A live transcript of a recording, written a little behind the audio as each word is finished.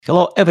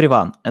Hello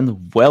everyone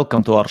and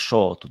welcome to our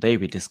show. Today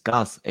we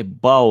discuss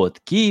about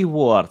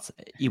keywords.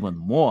 Even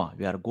more,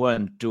 we are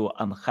going to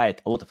unhide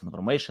a lot of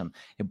information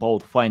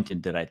about finding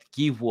the right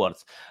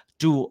keywords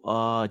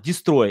to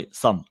destroy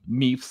some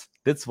myths.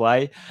 That's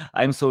why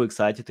I'm so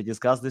excited to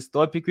discuss this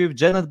topic with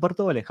Janet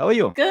Bartoli. How are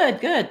you? Good,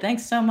 good.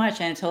 Thanks so much,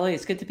 Anatoly.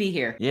 It's good to be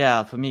here.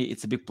 Yeah, for me,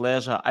 it's a big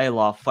pleasure. I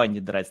love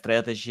finding the right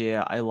strategy.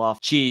 I love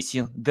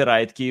chasing the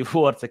right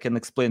keywords. I can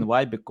explain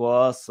why.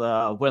 Because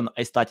when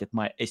I started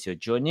my SEO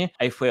journey,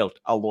 I failed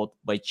a lot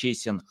by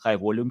chasing high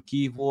volume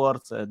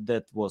keywords.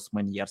 That was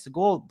many years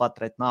ago. But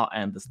right now,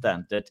 I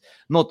understand that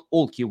not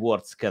all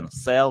keywords can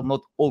sell, not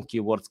all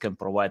keywords can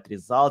provide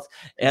results,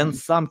 and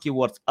some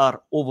keywords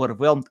are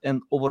overwhelmed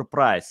and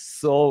overpriced.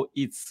 So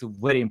it's a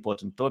very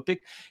important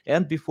topic.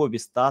 And before we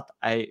start,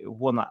 I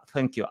wanna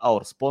thank you,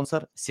 our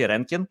sponsor,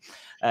 C-Ranking,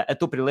 a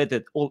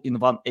top-related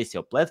all-in-one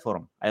SEO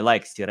platform. I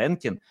like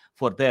C-Ranking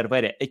for their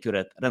very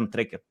accurate rank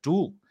tracker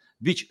tool,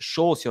 which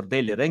shows your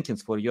daily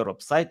rankings for your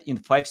website in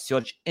 5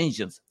 search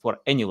engines for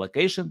any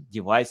location,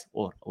 device,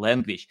 or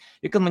language.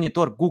 You can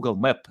monitor Google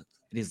Map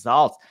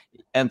results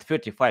and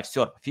 35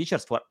 search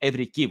features for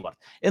every keyword,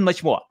 and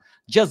much more.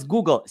 Just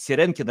Google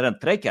C-Ranking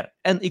Rank Tracker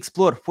and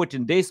explore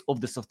 14 days of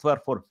the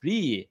software for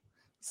free.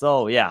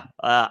 So yeah,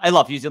 I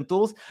love using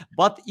tools,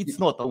 but it's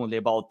not only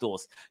about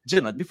tools.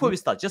 Janet, before we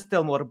start, just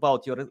tell more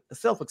about your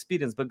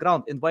self-experience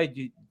background and why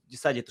you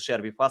decided to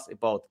share with us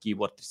about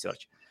keyword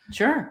research.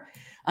 Sure.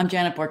 I'm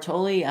Janet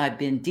Bartoli. I've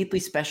been deeply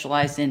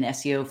specialized in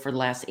SEO for the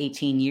last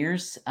 18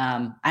 years.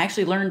 I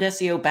actually learned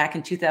SEO back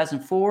in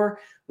 2004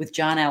 with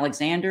John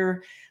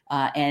Alexander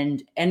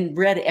and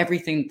read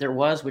everything there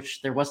was,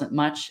 which there wasn't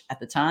much at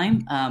the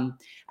time.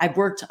 I've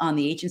worked on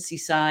the agency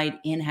side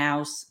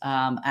in-house.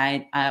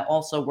 I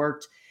also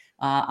worked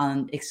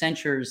on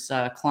Accenture's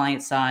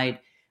client side,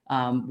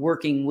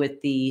 working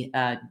with the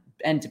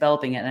and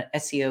developing an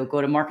SEO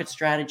go-to-market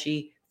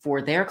strategy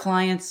for their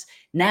clients.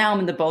 Now I'm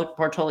in the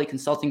Bartoli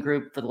Consulting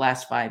Group for the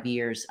last 5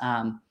 years.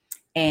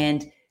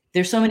 And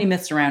there's so many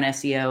myths around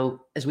SEO,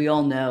 as we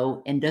all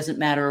know, and doesn't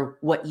matter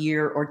what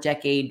year or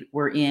decade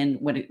we're in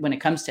when it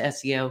comes to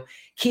SEO,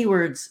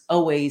 keywords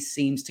always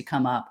seems to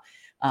come up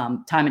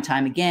time and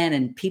time again.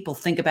 And people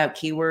think about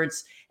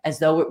keywords as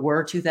though it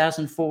were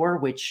 2004,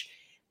 which,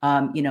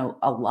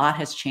 a lot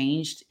has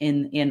changed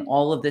in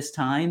all of this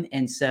time.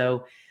 And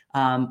so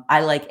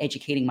I like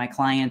educating my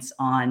clients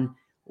on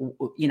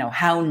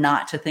how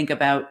not to think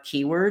about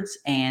keywords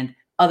and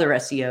other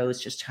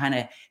SEOs, just kind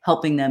of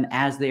helping them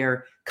as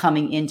they're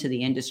coming into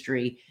the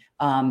industry,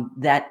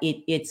 that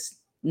it's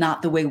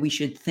not the way we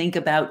should think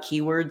about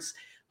keywords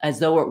as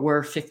though it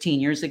were 15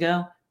 years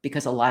ago,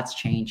 because a lot's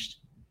changed.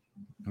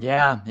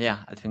 Yeah,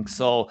 I think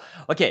so.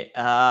 Okay,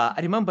 I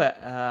remember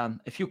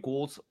a few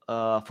calls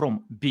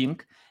from Bing,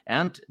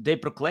 and they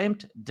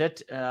proclaimed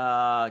that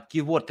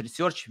keyword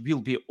research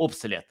will be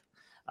obsolete.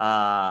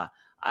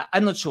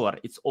 I'm not sure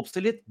it's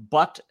obsolete,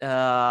 but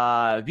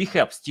we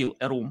have still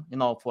a room,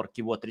 for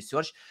keyword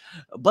research.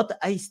 But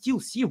I still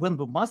see when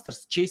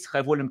webmasters chase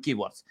high volume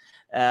keywords.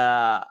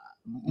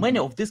 Many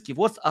of these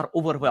keywords are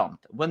overwhelmed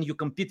when you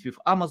compete with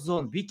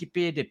Amazon,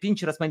 Wikipedia,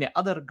 Pinterest, many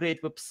other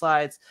great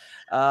websites,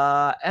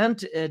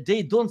 and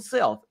they don't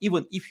sell.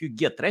 Even if you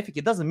get traffic,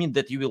 it doesn't mean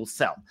that you will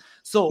sell.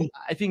 So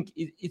I think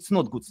it's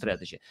not good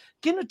strategy.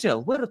 Can you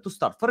tell where to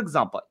start? For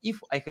example,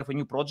 if I have a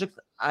new project,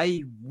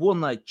 I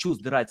wanna choose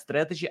the right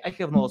strategy. I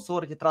have no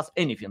authority, trust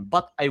anything,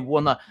 but I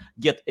wanna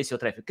get SEO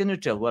traffic. Can you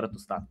tell where to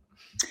start?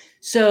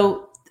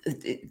 So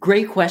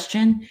great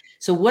question.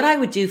 So what I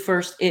would do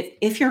first,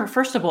 if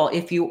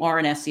you are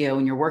an SEO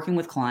and you're working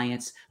with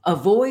clients,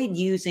 avoid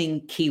using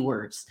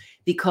keywords,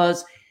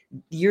 because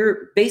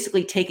you're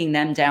basically taking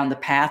them down the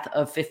path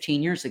of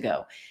 15 years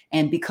ago.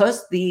 And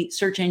because the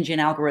search engine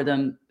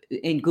algorithm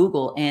in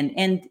Google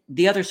and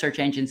the other search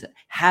engines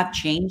have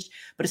changed,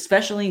 but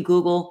especially in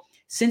Google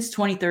since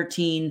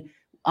 2013,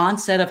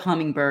 onset of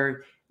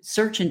Hummingbird,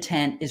 search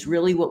intent is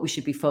really what we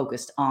should be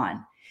focused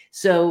on.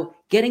 So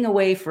getting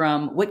away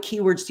from what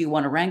keywords do you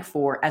want to rank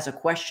for as a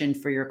question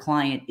for your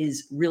client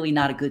is really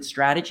not a good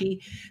strategy,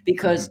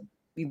 because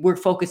we're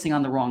focusing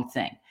on the wrong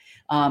thing.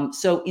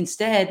 So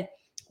instead,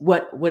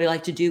 what I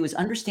like to do is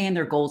understand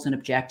their goals and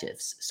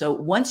objectives. So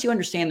once you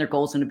understand their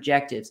goals and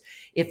objectives,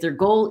 if their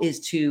goal is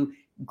to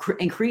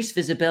increase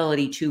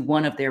visibility to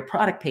one of their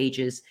product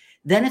pages,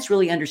 then it's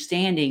really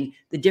understanding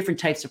the different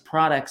types of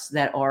products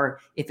that are,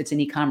 if it's an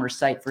e-commerce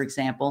site, for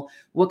example,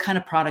 what kind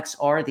of products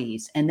are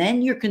these? And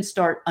then you can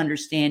start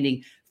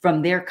understanding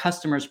from their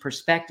customer's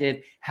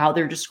perspective how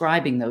they're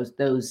describing those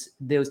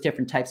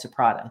different types of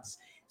products.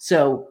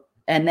 So,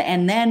 and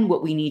then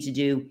what we need to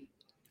do,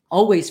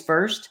 always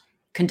first,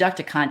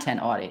 conduct a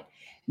content audit.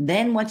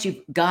 Then once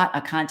you've got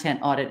a content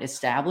audit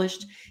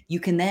established, you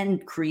can then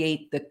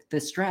create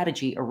the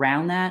strategy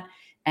around that.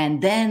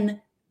 And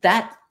then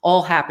that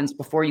all happens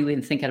before you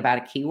even think about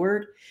a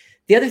keyword.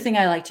 The other thing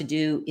I like to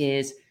do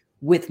is,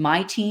 with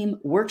my team,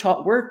 we're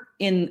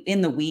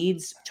in the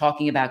weeds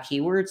talking about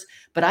keywords,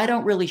 but I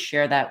don't really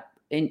share that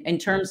in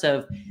terms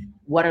of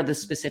what are the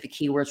specific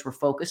keywords we're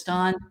focused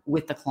on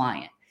with the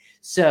client.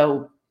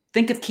 So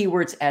think of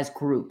keywords as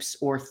groups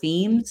or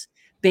themes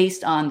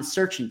based on the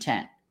search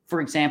intent. For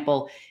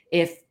example,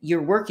 if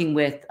you're working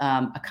with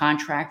a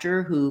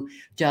contractor who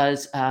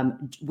does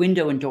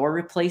window and door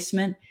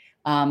replacement,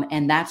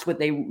 and that's what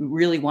they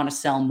really want to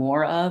sell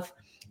more of,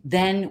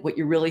 then what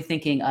you're really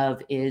thinking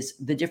of is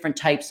the different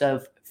types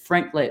of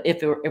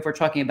if we're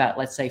talking about,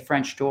 let's say,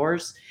 French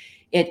doors,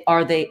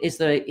 is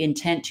the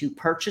intent to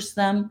purchase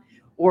them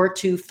or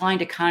to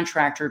find a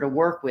contractor to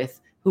work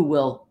with who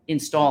will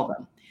install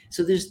them?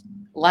 So there's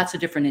lots of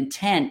different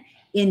intent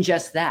in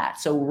just that.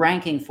 So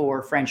ranking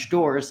for French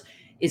doors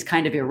is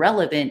kind of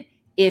irrelevant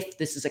if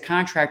this is a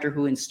contractor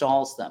who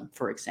installs them,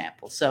 for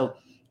example. So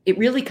it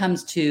really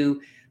comes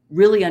to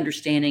really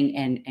understanding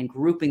and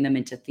grouping them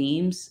into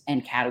themes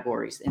and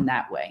categories in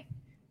that way.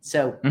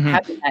 So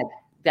having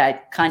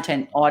that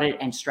content audit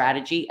and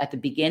strategy at the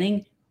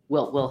beginning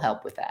will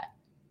help with that.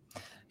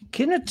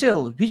 Can you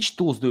tell which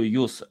tools do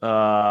you use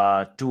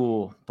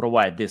to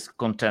provide this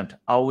content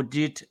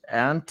audit,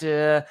 and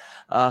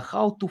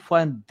how to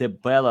find the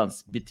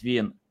balance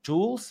between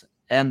tools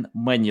and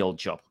manual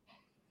job?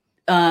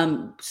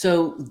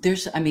 So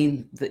there's,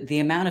 the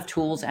amount of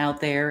tools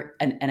out there,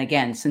 and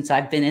again, since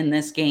I've been in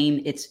this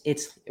game,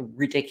 it's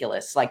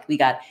ridiculous. Like we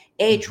got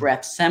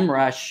Ahrefs,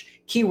 SEMrush,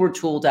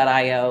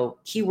 KeywordTool.io,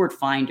 Keyword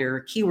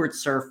Finder, Keyword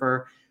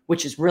Surfer,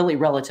 which is really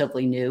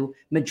relatively new.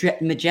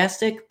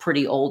 Majestic,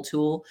 pretty old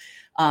tool.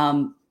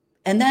 And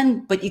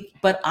then,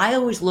 but I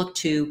always look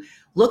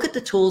at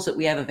the tools that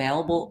we have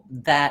available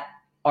that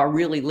are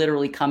really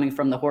literally coming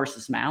from the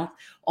horse's mouth.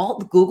 All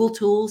the Google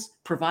tools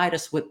provide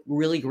us with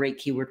really great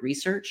keyword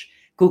research.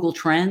 Google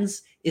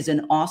Trends is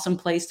an awesome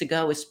place to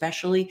go,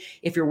 especially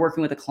if you're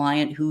working with a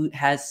client who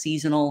has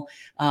seasonal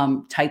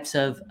types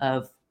of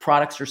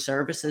products or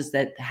services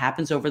that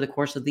happens over the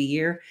course of the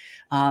year.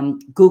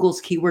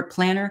 Google's Keyword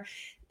Planner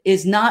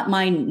is not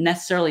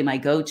necessarily my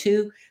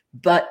go-to,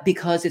 but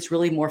because it's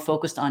really more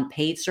focused on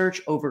paid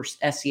search over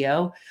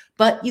SEO,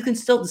 but you can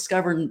still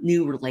discover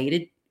new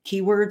related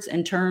keywords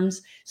and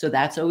terms. So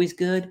that's always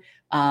good.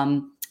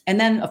 And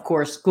then, of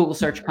course, Google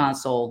Search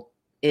Console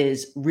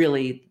is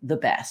really the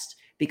best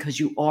because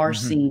you are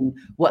seeing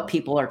what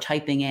people are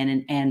typing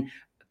in and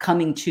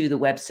coming to the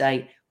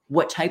website,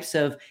 what types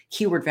of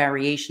keyword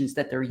variations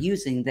that they're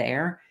using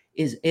there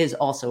is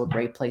also a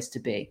great place to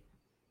be.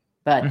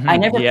 But I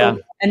never,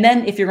 and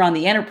then if you're on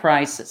the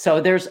enterprise, so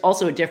there's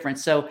also a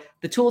difference. So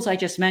the tools I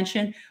just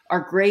mentioned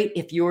are great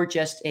if you're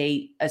just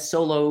a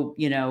solo,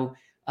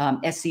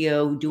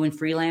 SEO doing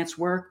freelance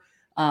work,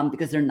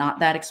 because they're not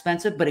that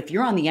expensive. But if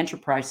you're on the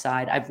enterprise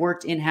side, I've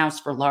worked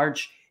in-house for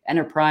large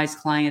enterprise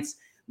clients.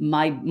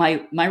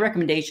 My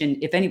recommendation,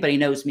 if anybody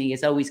knows me,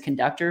 is always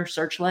Conductor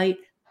Searchlight.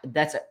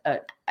 That's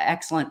an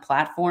excellent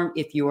platform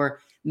if you're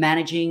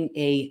managing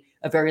a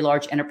very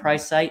large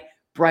enterprise site.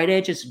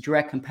 BrightEdge is a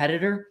direct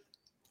competitor.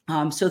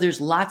 So there's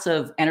lots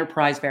of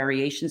enterprise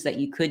variations that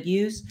you could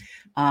use.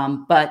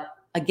 But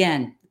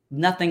again,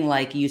 nothing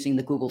like using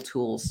the Google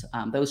tools.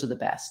 Those are the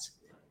best.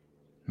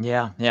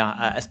 Yeah,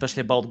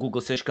 especially about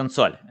Google Search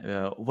Console.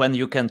 When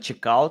you can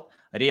check out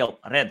real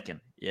ranking,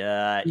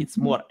 it's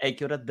more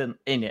accurate than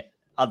any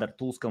other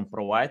tools can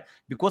provide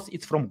because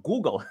it's from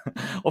Google.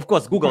 Of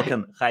course, Google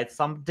can hide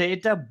some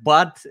data,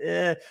 but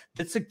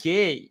that's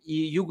okay.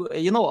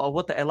 You know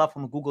what I love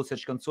on Google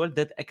Search Console,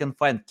 that I can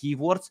find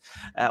keywords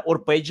or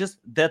pages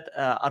that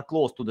are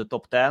close to the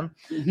top 10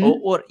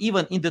 or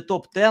even in the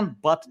top 10,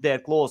 but they're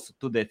close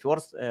to the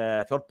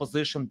third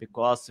position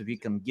because we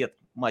can get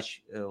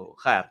much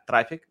higher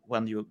traffic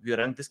when we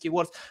rank these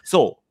keywords.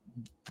 So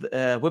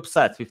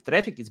websites with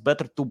traffic, it's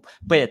better to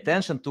pay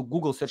attention to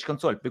Google Search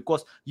Console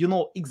because you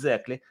know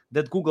exactly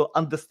that Google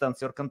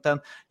understands your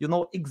content. You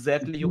know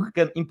exactly you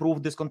can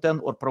improve this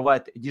content or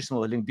provide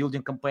additional link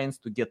building campaigns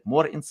to get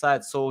more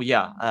insights. So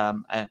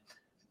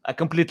I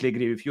completely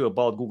agree with you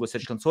about Google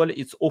Search Console.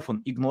 It's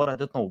often ignored. I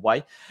don't know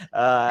why.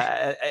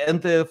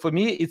 And for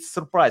me, it's a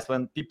surprise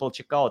when people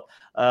check out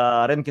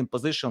ranking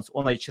positions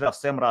on Ahrefs,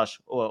 SEMrush,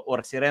 or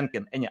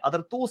CRanking, any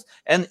other tools,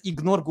 and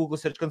ignore Google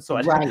Search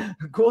Console. Right.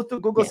 Go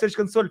to Google Search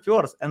Console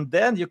first, and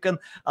then you can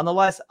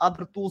analyze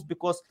other tools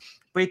because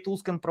paid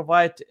tools can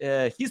provide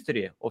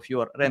history of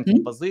your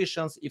ranking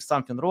positions. If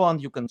something wrong,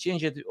 you can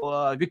change it.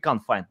 We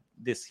can't find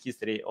this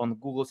history on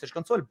Google Search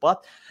Console,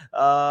 but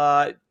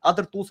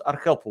other tools are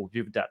helpful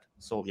with that.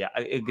 So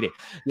I agree.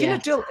 Can you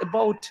tell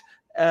about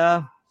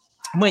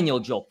manual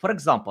job? For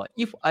example,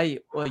 if I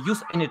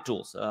use any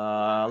tools,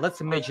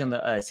 let's imagine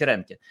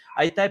CRanking.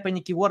 I type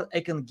any keyword,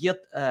 I can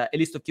get a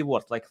list of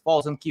keywords, like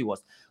 1,000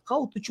 keywords.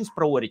 How to choose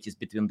priorities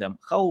between them?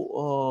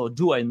 How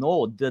do I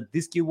know that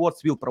these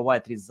keywords will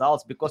provide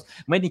results? Because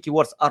many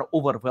keywords are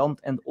overwhelmed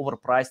and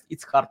overpriced.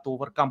 It's hard to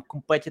overcome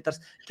competitors.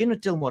 Can you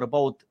tell more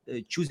about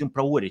choosing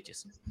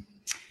priorities?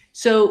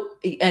 So,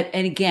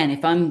 and again,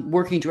 if I'm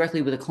working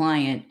directly with a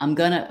client, I'm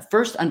going to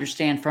first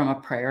understand from a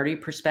priority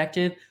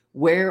perspective,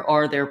 where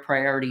are their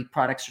priority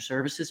products or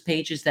services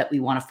pages that we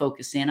want to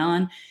focus in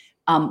on?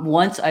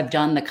 Once I've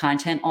done the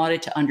content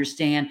audit to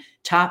understand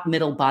top,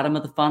 middle, bottom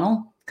of the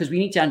funnel, because we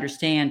need to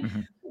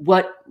understand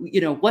what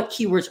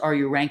keywords are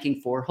you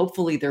ranking for?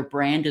 Hopefully their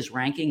brand is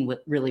ranking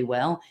really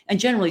well. And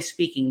generally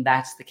speaking,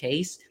 that's the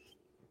case.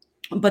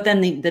 But then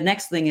the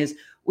next thing is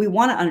we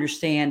want to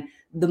understand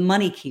the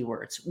money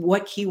keywords.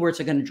 What keywords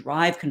are going to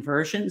drive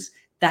conversions?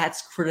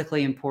 That's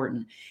critically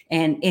important.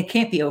 And it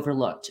can't be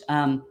overlooked.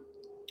 I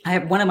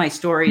have one of my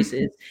stories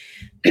is,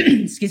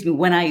 excuse me,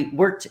 when I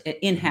worked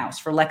in-house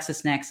for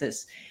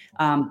LexisNexis.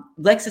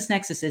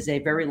 LexisNexis is a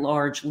very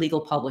large legal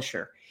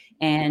publisher,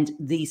 and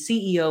the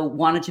CEO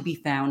wanted to be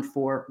found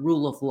for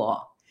rule of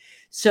law.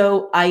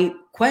 So I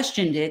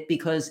questioned it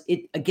because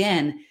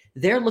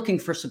they're looking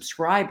for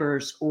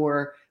subscribers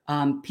or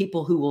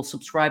people who will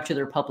subscribe to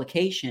their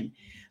publication.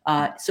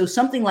 So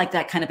something like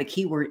that kind of a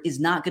keyword is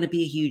not going to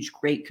be a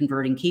great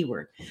converting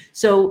keyword.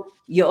 So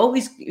you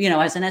always,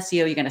 as an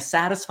SEO, you're going to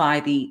satisfy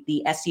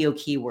the SEO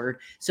keyword.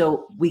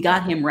 So we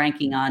got him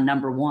ranking on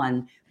number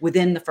 1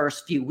 within the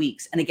first few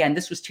weeks. And again,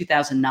 this was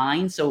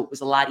 2009, so it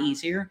was a lot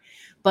easier.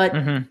 But,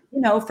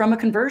 from a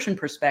conversion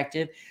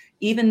perspective,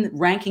 even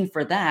ranking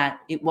for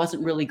that, it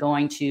wasn't really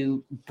going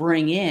to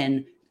bring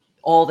in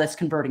all this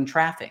converting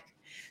traffic.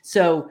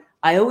 So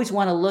I always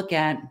want to look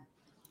at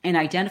and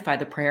identify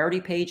the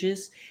priority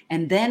pages,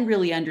 and then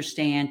really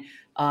understand,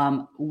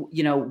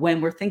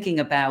 when we're thinking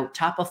about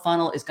top of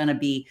funnel is going to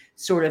be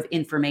sort of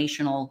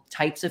informational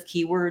types of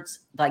keywords,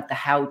 like the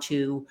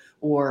how-to,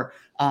 or,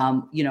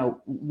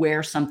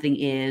 where something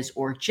is,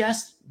 or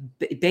just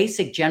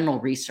basic general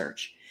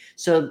research.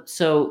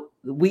 So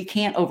we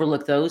can't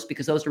overlook those,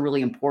 because those are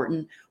really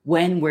important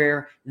when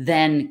we're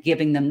then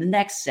giving them the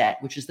next set,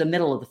 which is the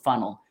middle of the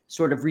funnel,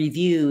 sort of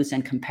reviews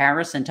and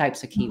comparison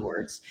types of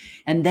keywords.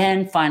 And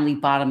then finally,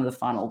 bottom of the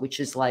funnel,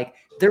 which is like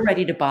they're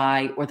ready to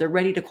buy or they're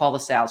ready to call the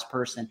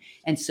salesperson.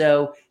 And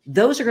so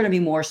those are going to be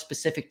more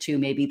specific to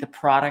maybe the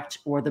product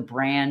or the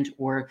brand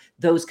or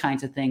those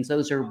kinds of things.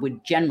 Those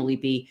would generally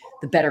be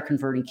the better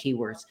converting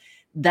keywords.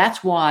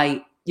 That's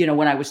why,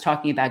 when I was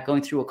talking about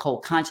going through a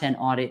cold content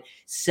audit,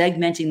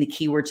 segmenting the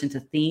keywords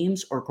into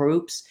themes or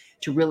groups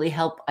to really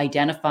help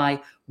identify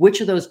which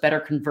of those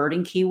better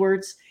converting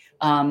keywords.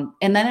 And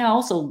then I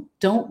also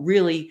don't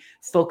really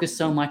focus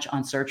so much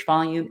on search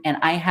volume. And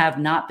I have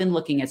not been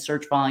looking at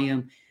search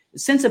volume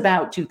since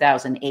about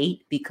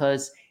 2008,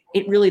 because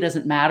it really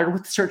doesn't matter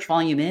what the search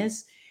volume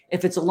is.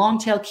 If it's a long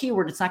tail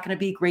keyword, it's not going to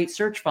be great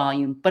search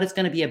volume, but it's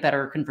going to be a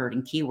better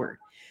converting keyword.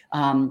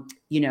 A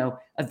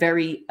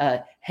very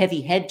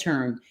heavy head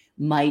term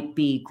might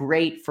be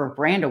great for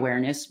brand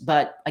awareness,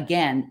 but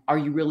again, are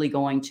you really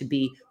going to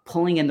be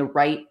pulling in the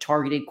right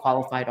targeted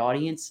qualified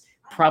audience?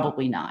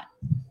 Probably not.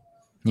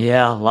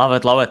 Yeah, love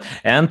it.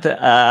 And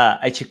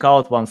I check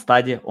out one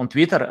study on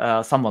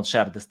Twitter. Someone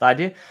shared the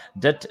study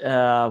that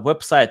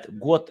website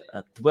got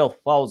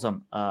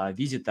 12,000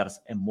 visitors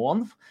a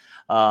month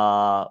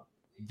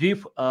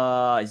with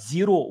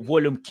 0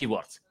 volume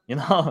keywords.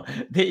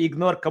 They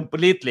ignore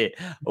completely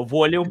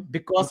volume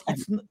because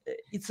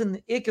it's an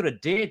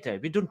accurate data.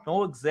 We don't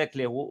know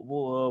exactly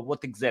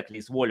what exactly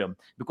is volume,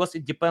 because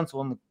it depends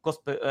on cost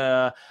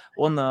on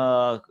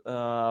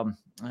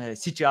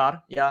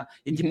CTR. Yeah,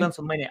 it depends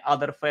on many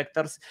other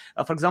factors.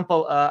 For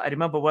example, I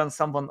remember when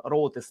someone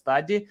wrote a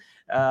study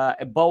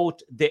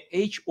about the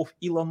age of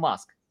Elon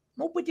Musk.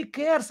 Nobody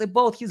cares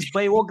about his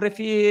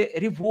biography,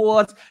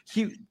 rewards.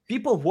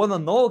 People want to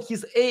know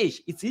his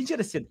age. It's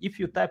interesting. If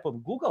you type on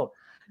Google,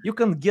 you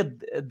can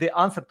get the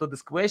answer to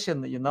this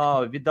question,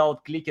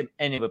 without clicking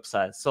any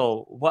website.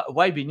 So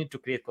why we need to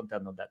create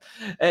content on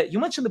that? You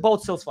mentioned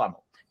about sales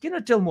funnel. Can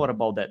you tell more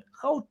about that?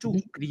 How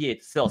to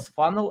create sales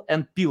funnel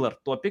and pillar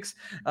topics?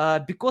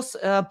 Because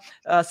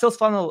sales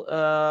funnel,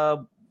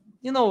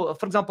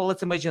 for example,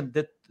 let's imagine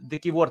that the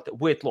keyword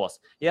weight loss.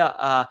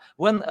 Yeah.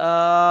 When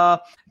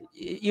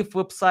if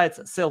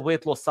websites sell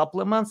weight loss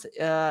supplements,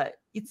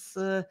 it's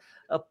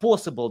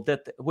possible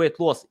that weight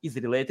loss is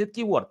a related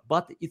keyword,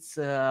 but it's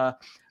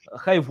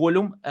high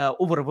volume,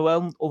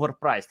 overwhelmed,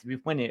 overpriced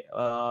with many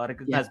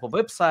recognizable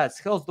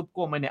websites,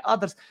 health.com, many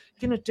others.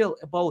 Can you tell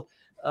about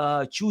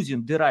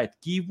choosing the right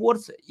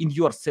keywords in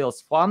your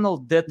sales funnel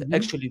that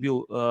actually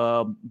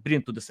will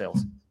bring to the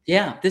sales?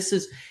 Yeah, this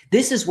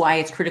is why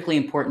it's critically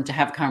important to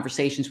have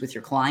conversations with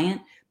your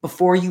client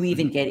before you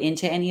even get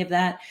into any of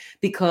that,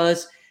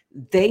 because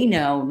they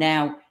know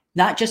now,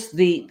 not just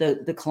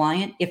the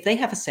client, if they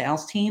have a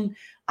sales team.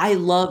 I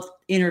love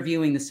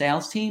interviewing the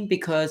sales team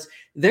because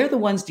they're the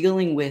ones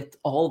dealing with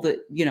all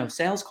the,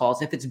 sales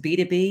calls. If it's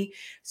B2B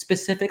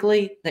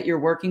specifically that you're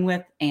working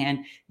with and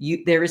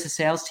there is a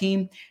sales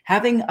team,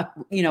 having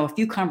a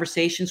few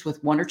conversations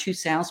with 1 or 2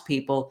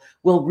 salespeople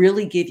will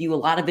really give you a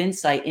lot of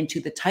insight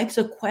into the types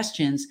of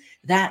questions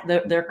that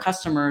their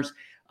customers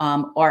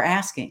are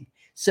asking.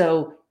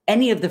 So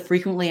any of the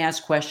frequently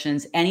asked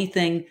questions,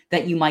 anything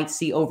that you might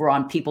see over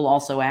on People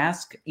Also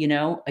Ask,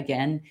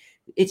 again,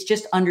 it's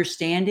just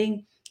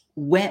understanding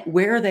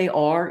where they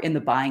are in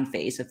the buying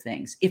phase of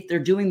things. If they're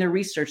doing their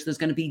research, there's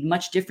going to be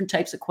much different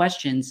types of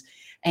questions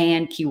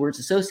and keywords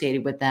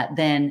associated with that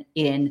than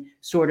in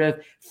sort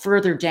of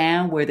further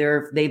down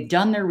where they've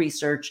done their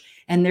research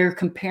and they're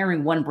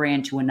comparing one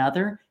brand to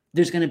another.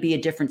 There's going to be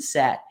a different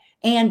set.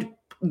 And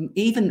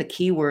even the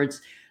keywords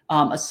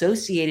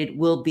associated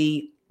will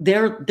be,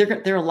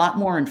 they're a lot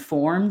more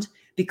informed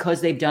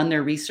because they've done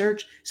their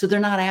research. So they're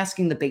not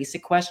asking the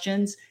basic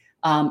questions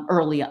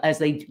early, as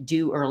they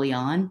do early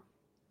on.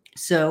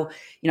 So,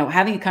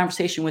 having a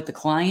conversation with the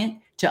client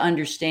to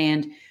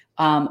understand,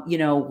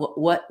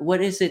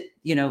 what is it,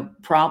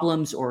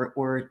 problems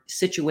or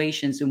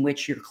situations in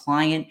which your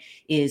client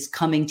is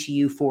coming to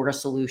you for a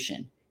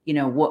solution.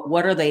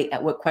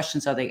 What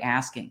questions are they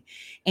asking?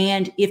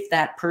 And if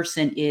that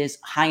person is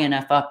high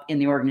enough up in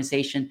the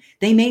organization,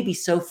 they may be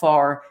so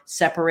far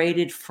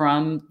separated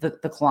from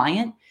the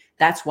client.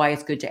 That's why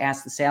it's good to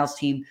ask the sales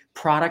team.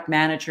 Product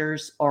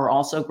managers are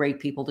also great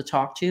people to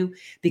talk to,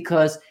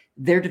 because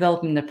they're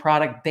developing the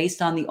product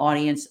based on the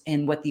audience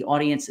and what the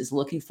audience is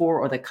looking for,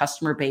 or the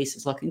customer base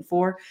is looking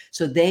for.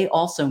 So they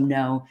also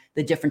know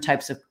the different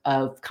types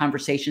of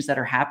conversations that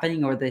are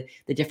happening, or the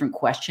different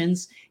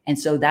questions. And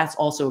so that's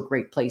also a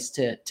great place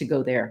to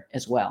go there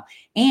as well.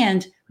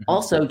 And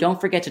also, don't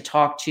forget to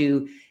talk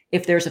to,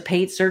 if there's a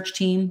paid search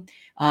team,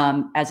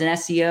 as an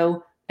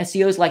SEO,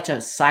 SEOs like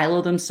to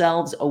silo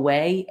themselves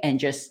away and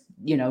just,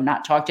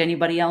 not talk to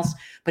anybody else.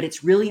 But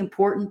it's really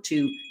important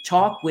to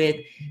talk with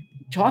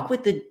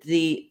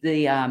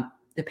the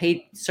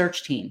paid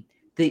search team,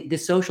 the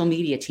social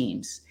media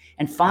teams,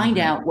 and find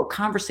out what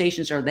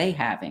conversations are they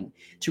having,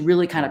 to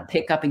really kind of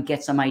pick up and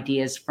get some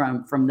ideas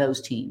from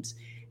those teams.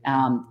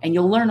 And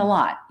you'll learn a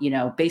lot,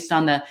 based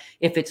on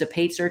if it's a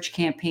paid search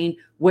campaign,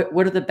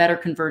 what are the better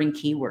converting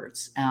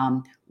keywords?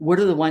 What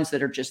are the ones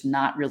that are just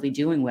not really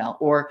doing well?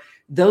 Or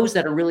those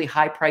that are really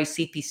high price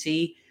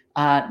CPC,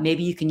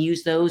 maybe you can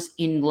use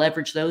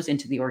leverage those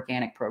into the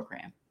organic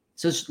program.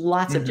 So there's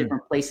lots of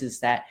different places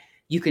that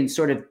you can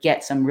sort of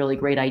get some really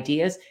great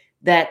ideas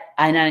that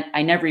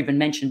I never even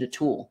mentioned a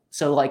tool.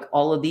 So like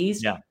all of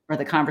these are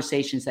the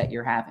conversations that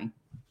you're having.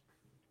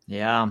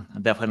 Yeah,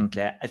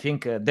 definitely. I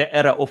think the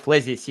era of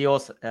lazy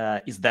SEOs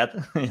is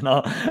dead.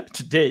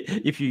 Today,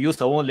 if you use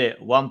only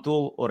one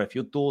tool or a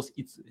few tools,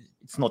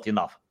 it's not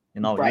enough.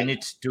 Right. You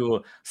need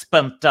to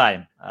spend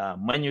time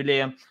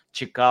manually,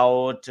 check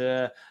out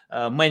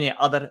many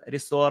other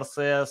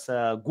resources,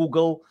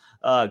 Google,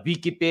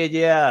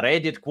 Wikipedia,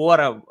 Reddit,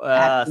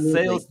 Quora,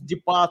 sales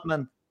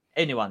department,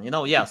 anyone,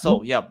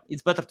 So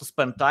it's better to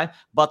spend time.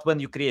 But when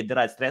you create the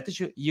right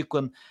strategy, you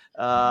can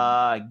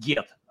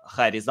get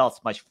high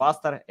results much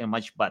faster and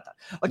much better.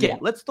 Okay,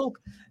 let's talk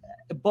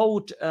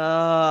about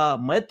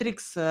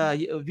metrics.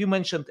 We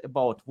mentioned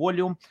about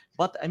volume,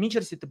 but I'm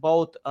interested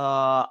about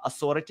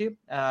authority.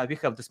 We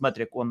have this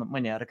metric on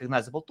many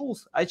recognizable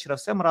tools: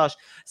 Ahrefs, SEMrush,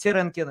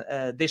 CRanking.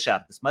 They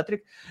share this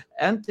metric.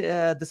 And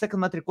the second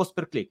metric, cost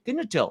per click. Can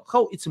you tell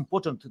how it's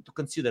important to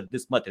consider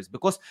these metrics?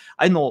 Because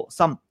I know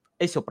some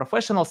SEO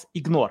professionals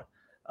ignore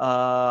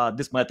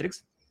these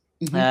metrics.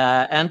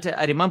 And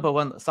I remember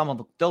when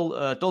someone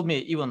told me,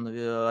 even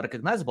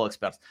recognizable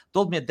experts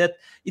told me that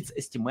it's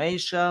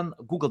estimation.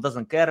 Google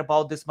doesn't care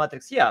about these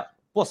metrics. Yeah,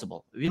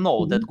 possible. We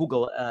know that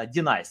Google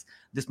denies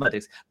these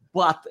metrics,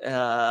 but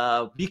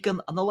we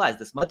can analyze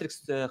these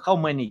metrics. How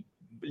many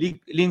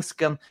links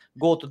can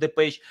go to the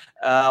page,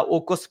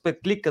 or cost per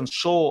click can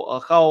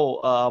show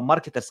how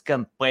marketers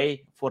can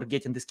pay for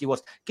getting these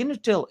keywords. Can you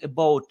tell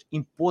about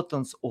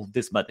importance of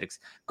these metrics,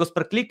 cost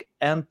per click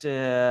and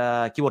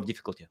keyword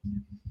difficulty?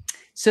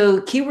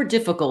 So keyword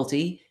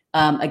difficulty,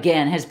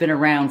 again, has been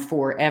around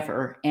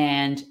forever.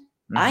 And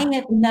I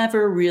have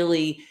never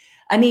really,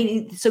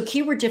 so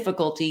keyword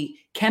difficulty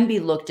can be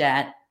looked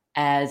at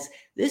as,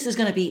 this is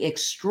going to be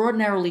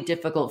extraordinarily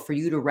difficult for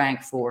you to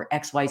rank for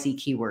XYZ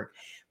keyword.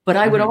 But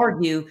I would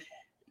argue,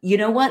 you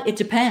know what? It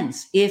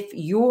depends. If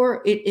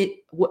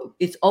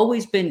it's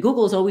always been,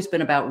 Google has always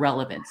been about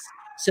relevance.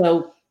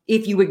 So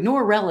if you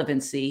ignore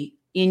relevancy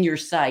in your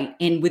site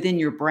and within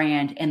your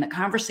brand and the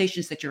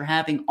conversations that you're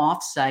having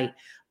offsite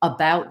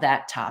about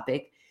that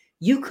topic,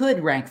 you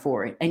could rank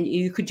for it and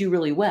you could do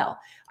really well.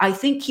 I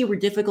think keyword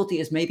difficulty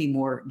is maybe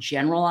more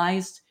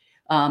generalized.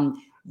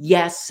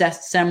 Yes,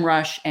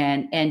 SEMrush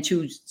and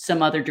to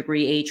some other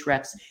degree,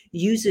 Ahrefs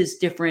uses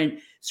different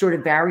sort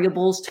of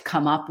variables to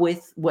come up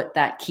with what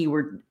that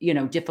keyword,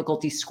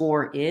 difficulty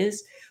score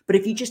is. But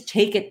if you just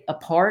take it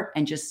apart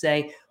and just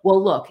say,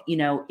 well, look,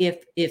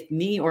 if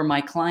me or my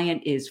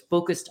client is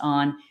focused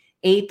on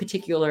a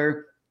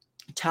particular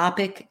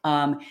topic,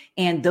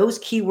 and those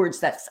keywords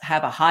that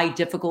have a high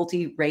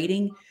difficulty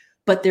rating,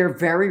 but they're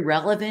very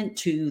relevant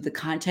to the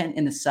content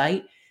in the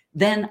site,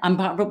 then I'm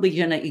probably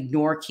going to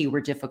ignore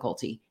keyword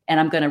difficulty. And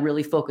I'm going to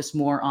really focus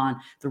more on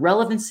the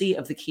relevancy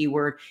of the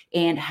keyword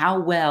and how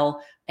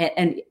well,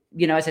 and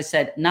as I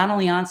said, not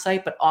only on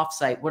site, but off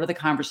site. What are the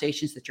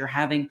conversations that you're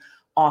having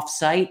off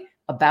site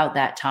about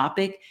that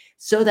topic,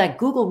 so that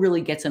Google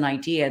really gets an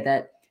idea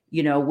that,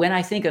 when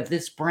I think of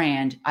this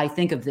brand, I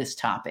think of this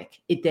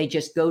topic. They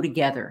just go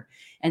together.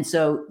 And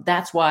so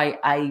that's why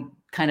I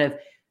kind of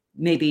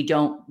maybe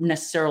don't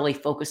necessarily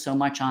focus so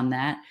much on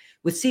that.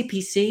 With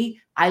CPC,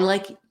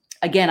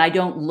 I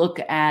don't look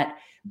at,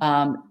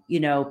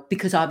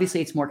 because obviously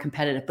it's more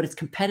competitive, but it's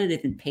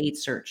competitive in paid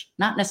search,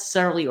 not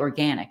necessarily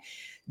organic.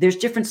 there's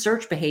different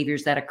search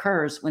behaviors that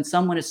occurs when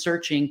someone is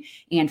searching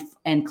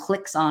and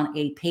clicks on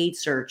a paid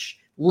search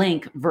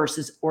link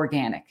versus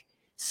organic.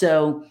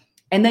 So,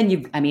 and then you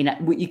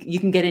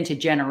can get into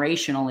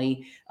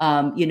generationally,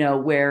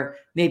 where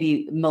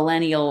maybe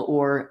millennial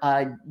or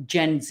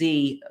Gen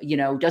Z,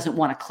 doesn't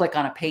want to click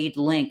on a paid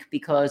link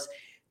because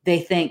they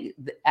think,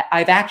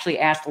 I've actually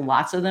asked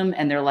lots of them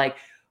and they're like,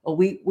 oh,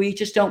 we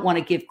just don't want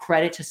to give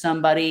credit to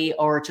somebody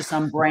or to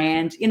some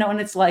brand, and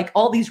it's like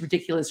all these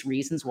ridiculous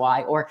reasons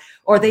why, or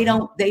they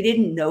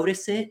didn't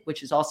notice it,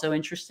 which is also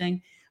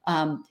interesting.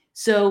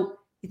 So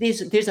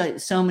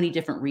there's so many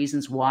different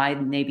reasons why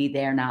maybe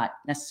they're not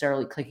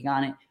necessarily clicking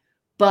on it.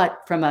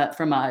 But from a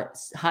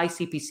high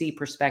CPC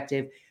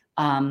perspective,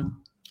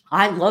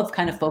 I love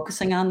kind of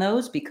focusing on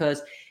those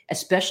because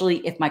especially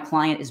if my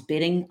client is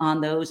bidding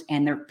on those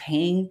and they're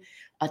paying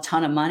a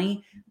ton of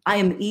money, I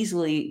am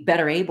easily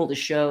better able to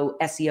show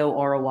SEO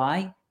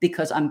ROI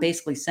because I'm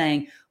basically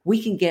saying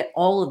we can get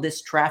all of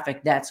this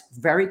traffic that's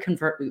very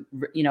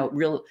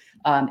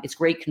it's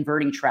great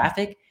converting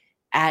traffic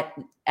at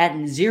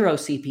zero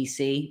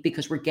CPC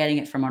because we're getting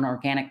it from an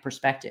organic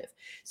perspective.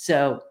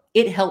 So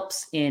it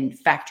helps in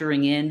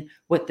factoring in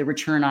what the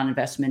return on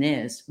investment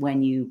is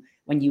when you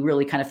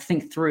really kind of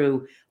think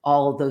through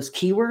all of those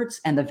keywords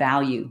and the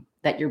value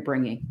that you're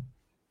bringing.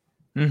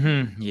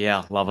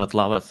 Yeah, love it.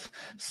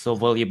 So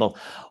valuable.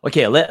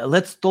 Okay,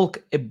 let's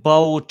talk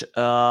about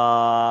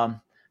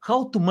how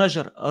to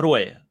measure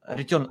ROI,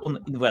 return on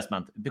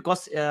investment,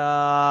 because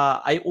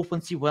I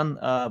often see when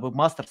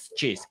webmasters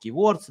chase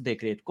keywords, they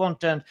create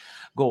content,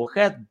 go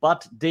ahead,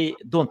 but they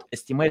don't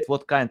estimate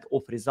what kind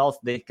of results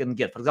they can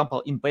get. For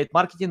example, in paid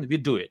marketing, we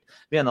do it.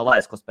 We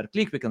analyze cost per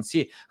click. We can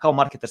see how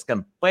marketers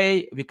can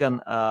pay. We can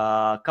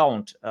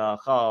count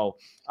how,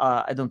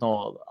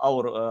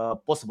 our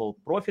possible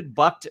profit,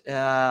 but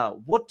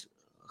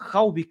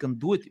how we can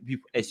do it with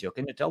SEO.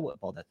 Can you tell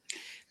about that?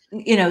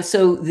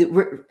 So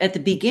at the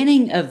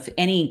beginning of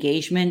any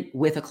engagement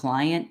with a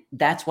client,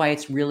 that's why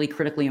it's really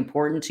critically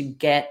important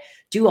to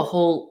do a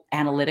whole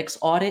analytics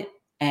audit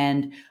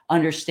and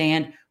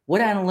understand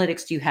what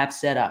analytics do you have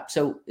set up.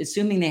 So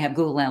assuming they have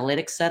Google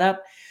Analytics set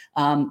up,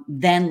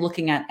 then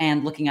looking at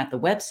the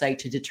website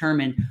to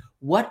determine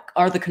what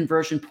are the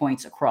conversion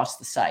points across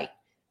the site.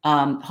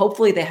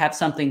 Hopefully they have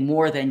something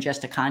more than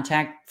just a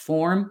contact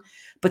form.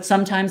 But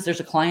sometimes there's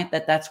a client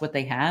that's what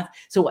they have.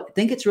 So I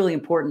think it's really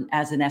important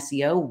as an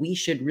SEO, we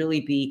should really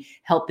be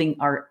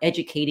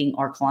educating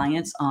our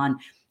clients on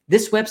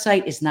this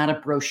website is not a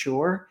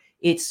brochure.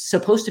 It's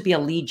supposed to be a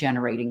lead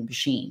generating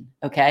machine.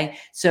 Okay.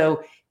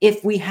 So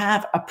if we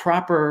have a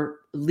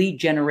proper lead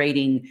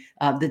generating,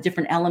 the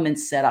different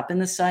elements set up in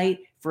the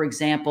site, for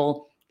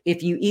example,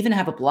 if you even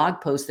have a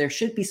blog post, there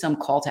should be some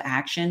call to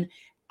action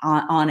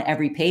on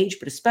every page,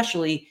 but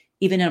especially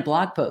even in a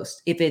blog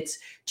post, if it's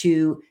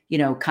to,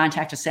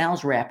 contact a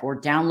sales rep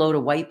or download a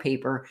white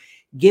paper,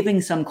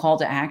 giving some call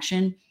to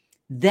action,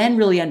 then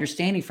really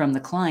understanding from the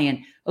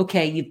client,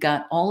 okay, you've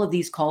got all of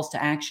these calls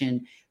to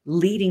action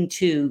leading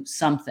to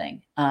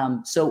something.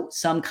 So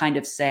some kind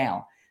of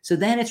sale. So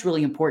then it's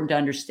really important to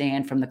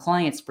understand from the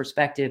client's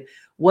perspective,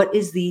 what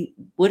is the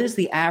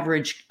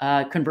average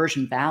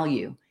conversion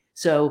value?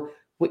 So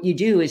what you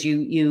do is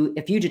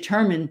if you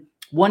determine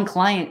one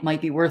client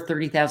might be worth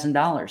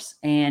 $30,000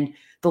 and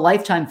the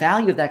lifetime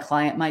value of that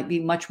client might be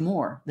much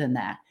more than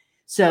that.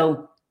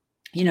 So,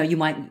 you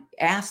might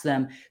ask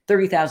them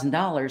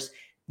 $30,000.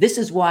 This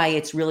is why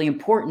it's really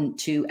important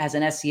to, as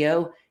an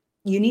SEO,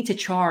 you need to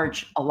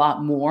charge a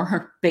lot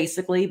more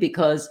basically,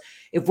 because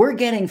if we're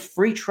getting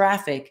free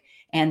traffic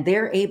and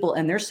they're able,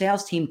 and their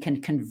sales team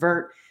can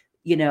convert,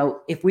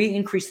 if we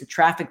increase the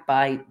traffic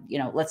by,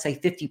 let's say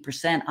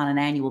 50% on an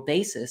annual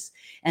basis,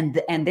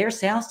 and their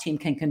sales team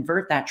can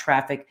convert that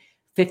traffic,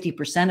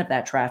 50% of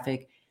that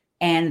traffic,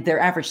 and their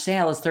average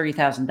sale is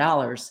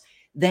 $30,000,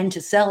 then to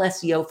sell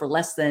SEO for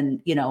less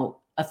than,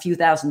 a few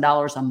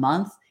 $1,000s a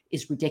month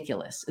is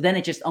ridiculous. Then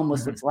it just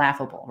almost looks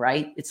laughable,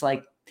 right? It's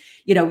like,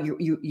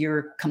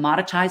 you're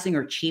commoditizing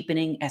or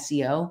cheapening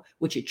SEO,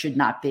 which it should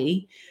not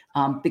be,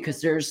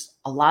 because there's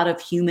a lot of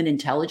human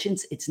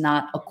intelligence. It's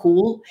not a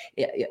cool,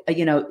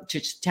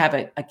 to have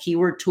a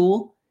keyword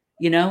tool,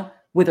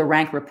 with a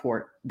rank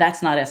report.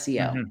 That's not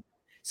SEO.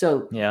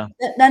 So yeah.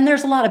 Then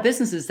there's a lot of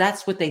businesses,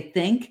 that's what they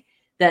think,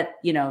 that,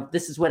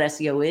 this is what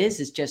SEO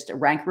is just a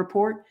rank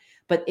report.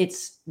 But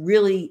it's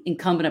really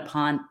incumbent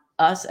upon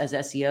us as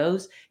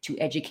SEOs to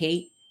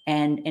educate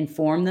and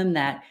inform them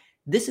that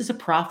this is a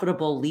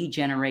profitable lead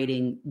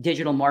generating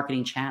digital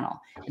marketing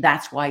channel.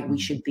 That's why we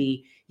should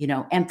be,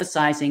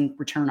 emphasizing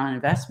return on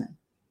investment.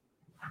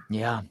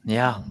 Yeah,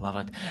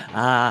 love it.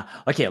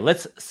 Okay,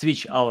 let's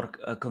switch our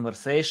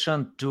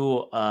conversation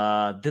to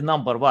the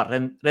number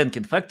one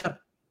ranking factor,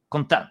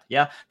 content.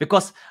 Yeah,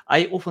 because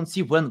I often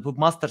see when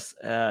webmasters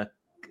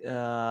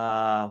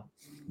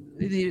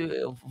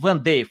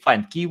when they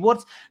find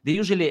keywords, they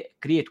usually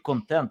create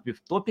content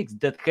with topics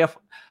that have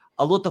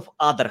a lot of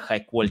other high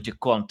quality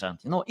content.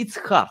 It's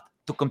hard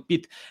to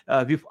compete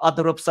with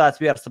other websites.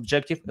 We are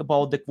subjective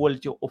about the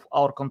quality of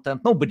our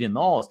content. Nobody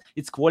knows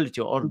it's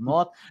quality or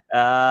not.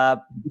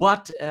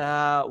 But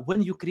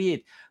when you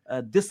create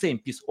the same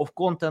piece of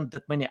content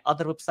that many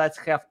other websites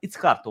have, it's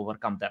hard to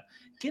overcome them.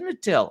 Can you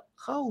tell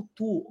how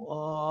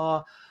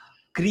to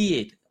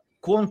create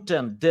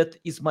content that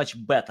is much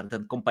better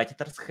than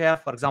competitors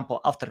have? For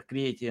example, after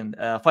creating,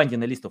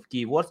 finding a list of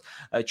keywords,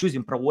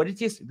 choosing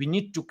priorities, we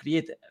need to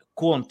create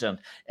content.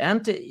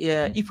 And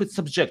if it's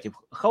subjective,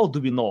 how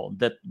do we know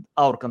that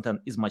our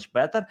content is much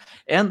better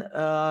and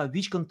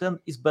which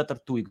content is better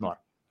to ignore?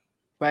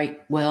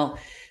 Right. Well,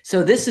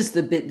 so this is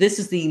the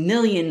 $1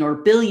 million or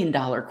 $1 billion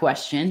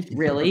question,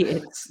 really.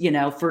 It's,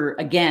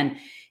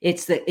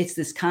 it's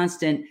this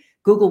constant.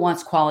 Google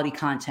wants quality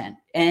content,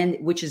 and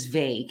which is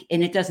vague,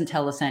 and it doesn't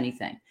tell us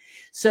anything.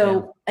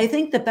 So I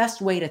think the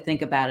best way to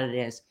think about it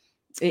is,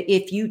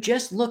 if you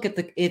just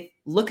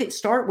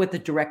start with the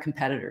direct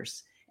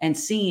competitors and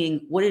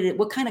seeing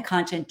what kind of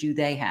content do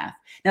they have.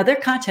 Now, their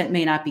content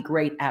may not be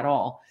great at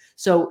all.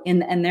 So,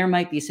 and there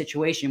might be a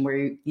situation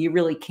where you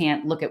really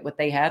can't look at what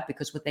they have,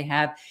 because what they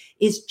have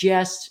is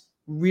just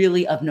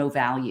really of no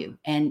value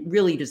and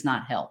really does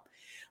not help.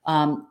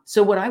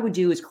 So what I would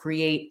do is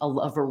create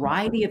a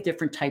variety of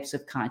different types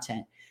of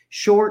content: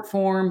 short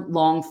form,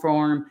 long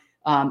form,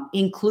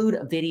 include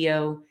a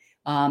video,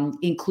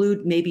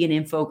 include maybe an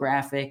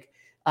infographic,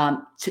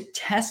 to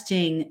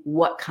testing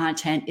what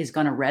content is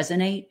going to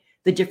resonate,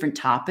 the different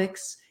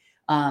topics,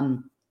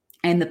 and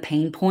the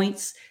pain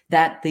points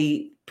that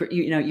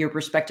your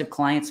prospective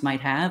clients might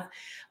have.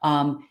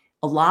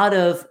 A lot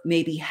of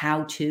maybe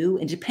how to,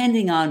 and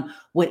depending on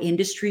what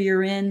industry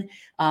you're in,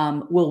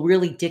 will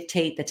really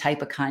dictate the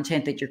type of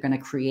content that you're going to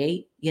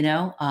create,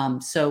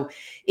 So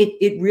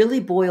it really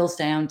boils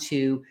down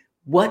to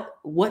what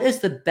is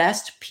the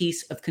best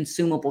piece of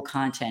consumable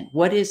content?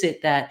 What is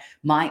it that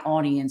my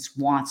audience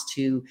wants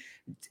to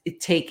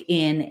take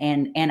in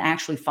and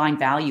actually find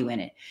value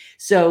in it?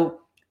 So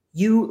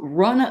you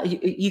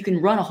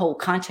can run a whole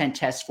content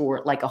test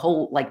for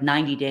like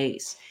 90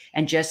 days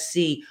and just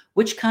see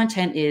which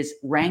content is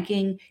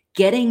ranking,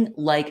 getting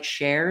like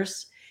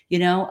shares.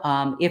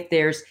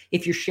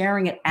 If you're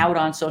sharing it out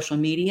on social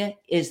media,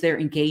 is there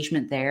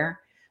engagement there?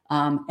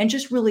 And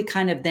just really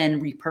kind of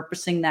then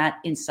repurposing that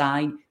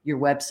inside your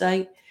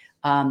website,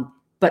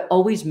 but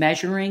always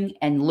measuring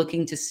and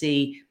looking to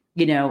see,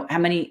 how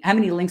many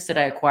links did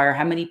I acquire?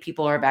 How many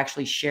people have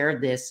actually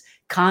shared this,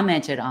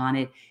 commented on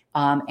it,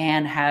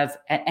 and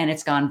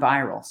it's gone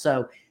viral.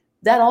 So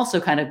that also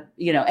kind of,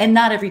 and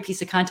not every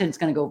piece of content is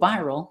going to go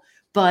viral,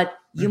 but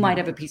you might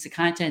have a piece of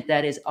content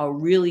that is a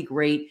really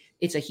great,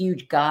 it's a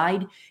huge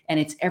guide, and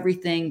it's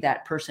everything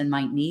that person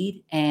might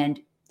need. And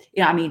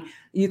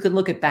you could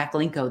look at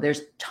Backlinko.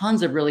 There's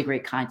tons of really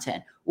great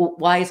content. Well,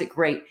 why is it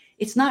great?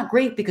 It's not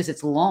great because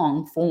it's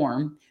long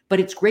form, but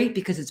it's great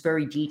because it's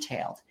very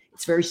detailed.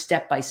 It's very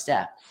step by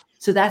step.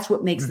 So that's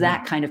what makes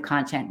that kind of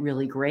content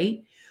really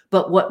great.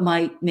 But what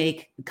might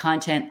make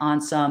content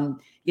on some,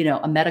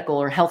 a medical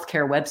or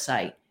healthcare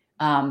website,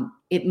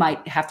 it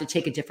might have to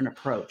take a different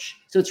approach.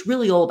 So it's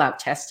really all about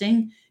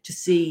testing to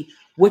see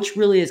which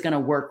really is going to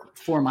work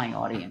for my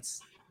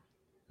audience.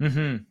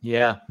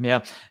 Yeah.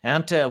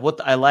 And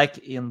what I like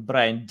in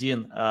Brian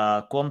Dean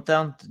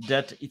content,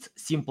 that it's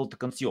simple to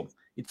consume.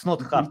 It's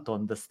not hard to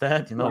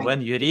understand. Right.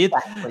 When you read,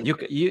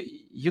 Exactly.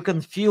 you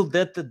can feel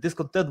that this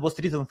content was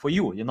written for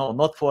you.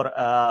 Not for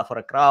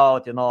a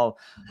crowd.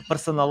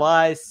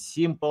 Personalized,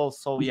 simple.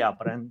 So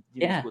Brian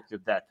Dean is good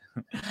with that.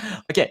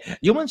 Okay,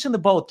 you mentioned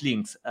about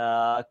links.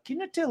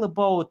 Can you tell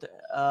about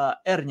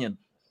earning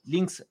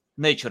links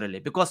naturally?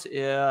 Because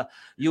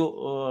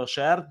you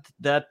shared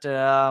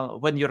that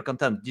when your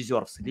content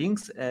deserves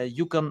links,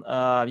 you can,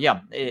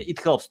 it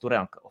helps to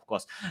rank, of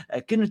course.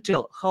 Can you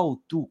tell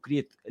how to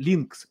create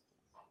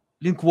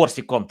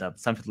link-worthy content,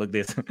 something like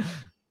this?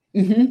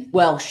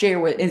 Well,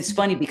 it's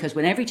funny because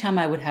every time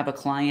I would have a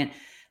client,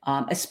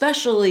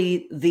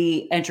 especially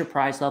the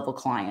enterprise level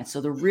clients,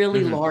 so the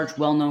really large,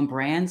 well-known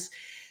brands,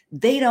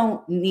 they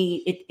don't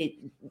need it.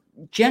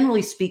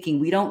 Generally speaking,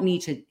 we don't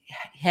need to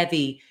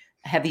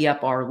heavy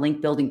up our link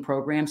building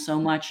program so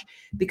much,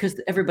 because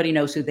everybody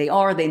knows who they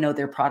are. They know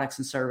their products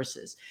and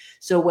services.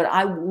 So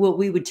what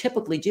we would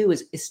typically do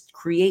is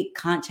create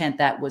content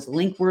that was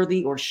link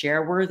worthy or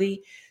share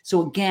worthy.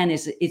 So again,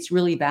 it's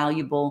really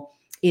valuable.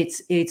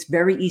 It's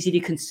very easy to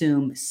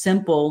consume,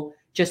 simple,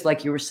 just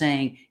like you were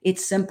saying.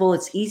 It's simple.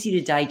 It's easy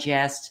to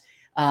digest.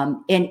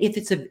 And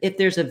if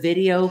there's a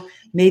video,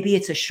 maybe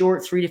it's a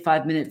short 3 to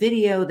 5 minute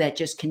video that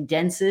just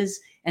condenses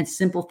and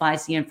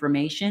simplifies the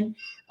information,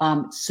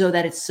 so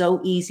that it's so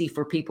easy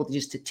for people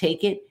to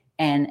take it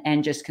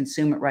and just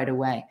consume it right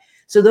away.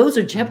 So those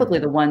are typically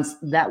the ones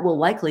that will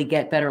likely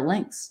get better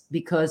links,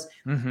 because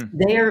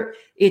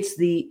it's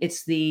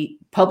the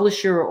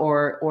publisher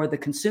or the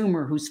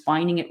consumer who's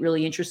finding it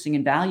really interesting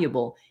and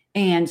valuable.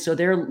 And so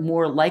they're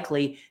more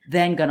likely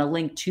then going to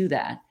link to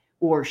that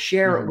or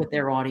share it with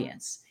their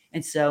audience.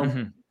 And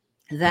so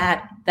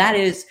that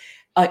is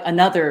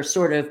another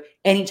sort of,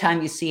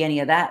 anytime you see any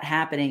of that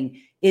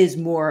happening, is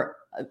more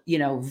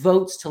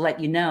votes to let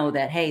you know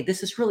that, hey,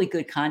 this is really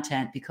good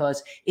content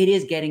because it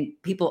is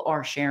people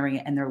are sharing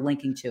it and they're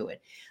linking to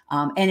it.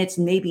 And it's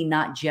maybe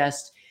not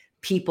just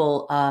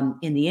people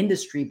in the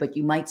industry, but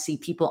you might see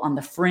people on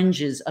the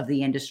fringes of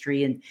the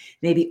industry and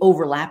maybe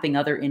overlapping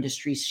other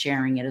industries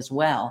sharing it as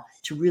well,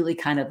 to really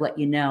kind of let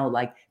you know,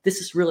 like,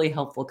 this is really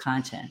helpful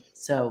content.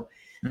 So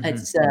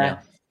it's,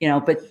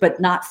 but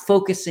not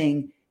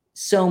focusing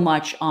so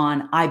much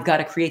on, I've got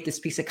to create this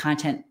piece of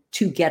content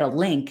to get a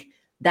link.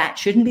 That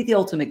shouldn't be the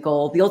ultimate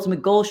goal. The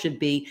ultimate goal should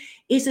be,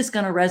 is this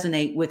going to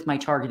resonate with my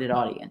targeted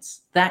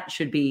audience? That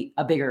should be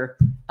a bigger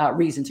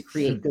reason to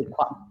create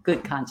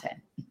good content.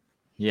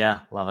 Yeah,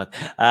 love it.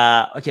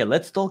 Okay,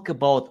 let's talk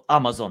about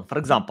Amazon. For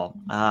example,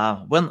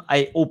 when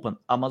I open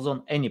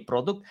Amazon, any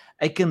product,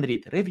 I can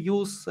read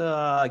reviews,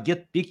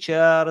 get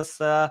pictures,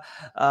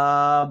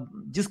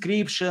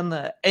 description,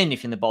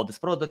 anything about this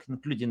product,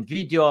 including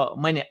video,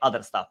 many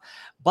other stuff.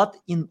 But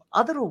in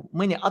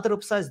many other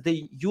websites,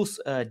 they use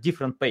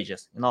different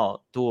pages,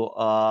 to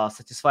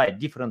satisfy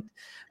different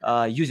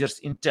users'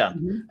 intent.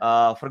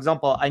 For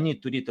example, I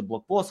need to read a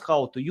blog post,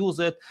 how to use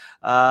it.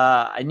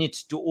 I need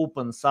to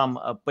open some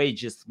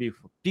pages with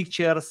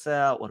pictures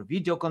or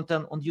video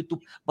content on YouTube,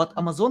 but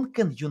Amazon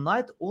can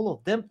unite all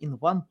of them in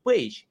one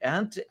page,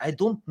 and I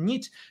don't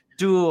need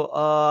to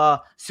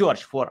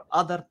search for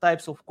other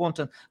types of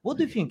content. What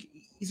do you think?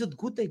 Is it a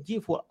good idea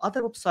for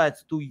other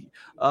websites to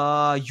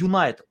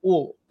unite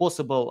all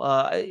possible?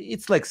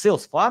 It's like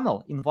sales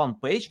funnel in one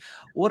page,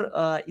 or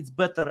it's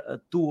better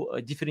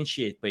to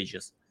differentiate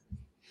pages?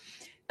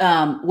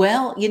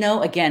 Well,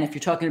 again, if you're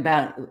talking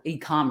about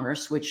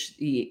e-commerce, which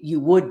you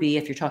would be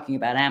if you're talking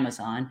about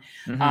Amazon,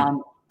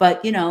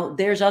 but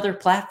there's other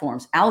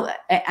platforms.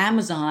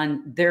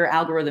 Amazon, their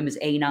algorithm is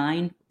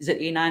A9. Is it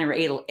A9 or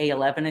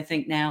A11? I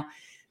think now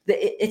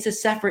it's a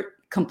separate,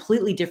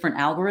 completely different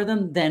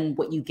algorithm than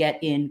what you get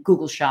in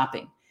Google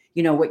Shopping.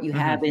 What you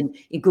have in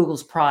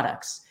Google's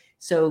products.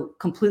 So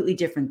completely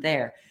different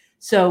there.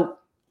 So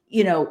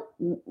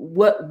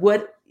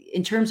what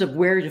in terms of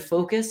where to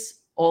focus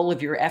all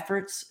of your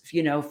efforts,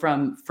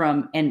 from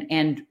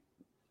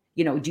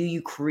do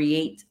you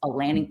create a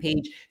landing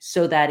page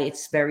so that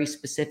it's very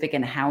specific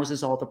and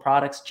houses all the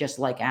products just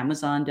like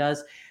Amazon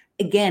does?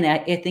 Again,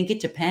 I think it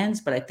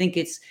depends, but I think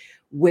it's,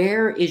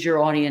 where is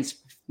your audience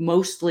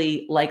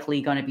mostly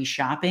likely going to be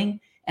shopping,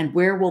 and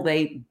where will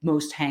they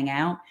most hang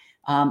out,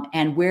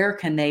 and where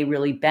can they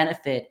really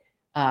benefit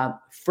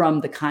from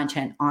the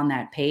content on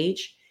that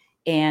page?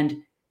 And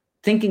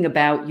thinking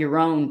about your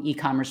own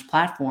e-commerce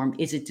platform,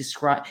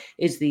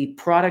 is the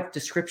product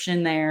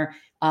description there?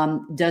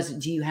 Do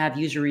you have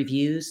user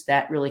reviews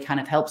that really kind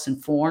of helps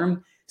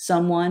inform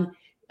someone,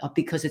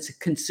 because it's a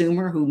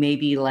consumer who may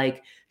be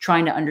like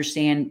trying to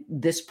understand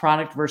this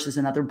product versus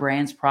another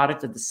brand's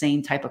product of the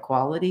same type of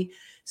quality?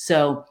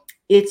 So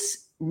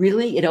it's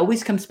really, it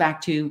always comes back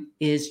to,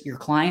 is your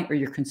client or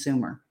your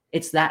consumer?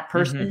 It's that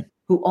person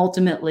who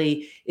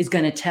ultimately is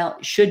going to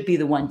should be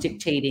the one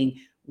dictating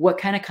what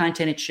kind of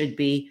content it should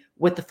be,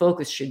 what the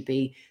focus should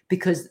be,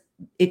 because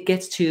it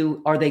gets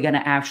to, are they going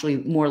to actually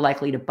more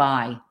likely to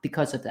buy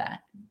because of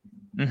that?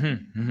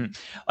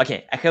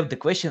 Okay, I have the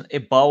question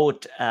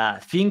about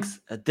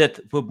things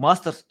that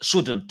webmasters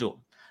shouldn't do,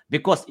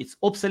 because it's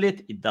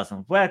obsolete, it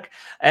doesn't work,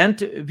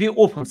 and we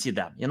often see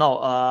them.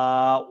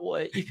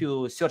 If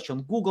you search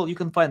on Google, you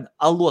can find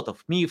a lot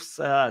of myths,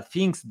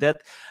 things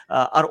that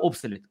are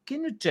obsolete.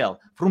 Can you tell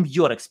from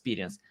your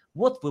experience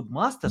what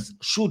webmasters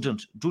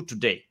shouldn't do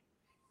today?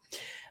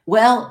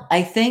 Well,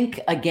 I think,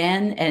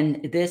 again,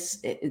 and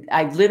this,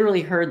 I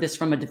literally heard this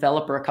from a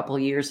developer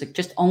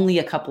only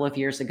a couple of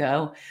years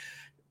ago.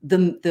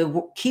 The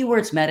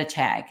keywords meta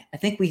tag, I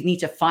think we need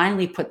to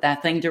finally put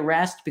that thing to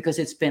rest, because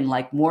it's been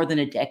like more than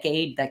a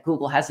decade that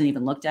Google hasn't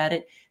even looked at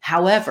it.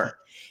 However,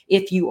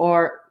 if you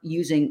are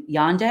using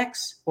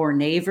Yandex or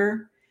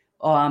Naver,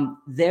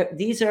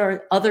 these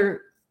are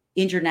other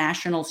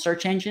international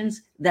search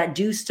engines that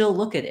do still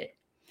look at it.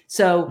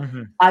 So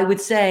I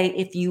would say,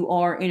 if you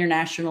are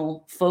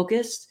international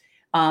focused,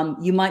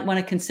 you might want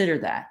to consider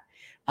that.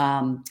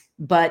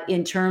 But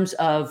in terms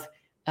of,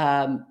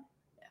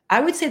 I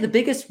would say the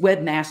biggest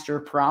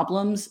webmaster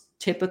problems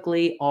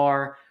typically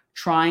are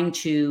trying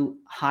to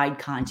hide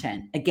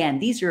content. Again,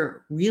 these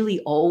are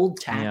really old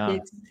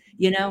tactics,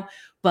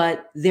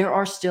 but there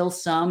are still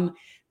some,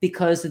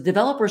 because the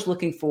developer's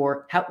looking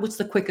for what's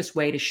the quickest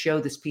way to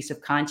show this piece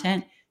of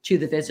content to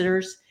the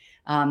visitors.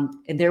 And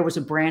there was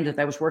a brand that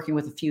I was working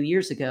with a few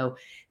years ago.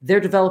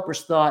 Their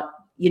developers thought,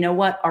 you know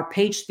what, our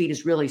page speed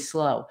is really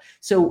slow.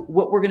 So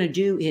what we're going to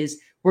do is,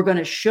 we're going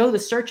to show the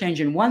search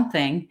engine one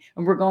thing,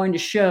 and we're going to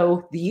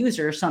show the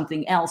user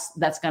something else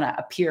that's going to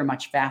appear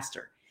much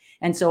faster.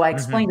 And so I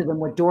explained to them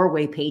what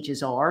doorway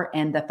pages are,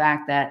 and the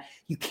fact that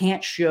you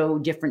can't show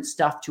different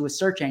stuff to a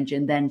search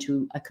engine than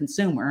to a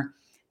consumer,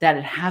 that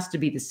it has to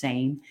be the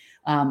same.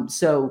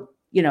 So,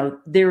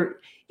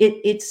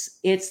 it's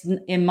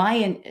in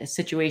my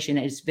situation,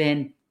 it's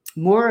been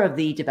more of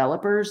the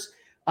developers,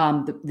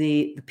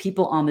 the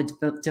people on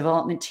the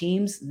development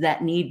teams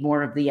that need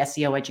more of the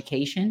SEO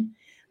education.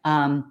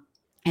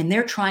 and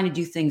they're trying to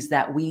do things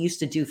that we used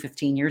to do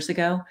 15 years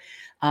ago.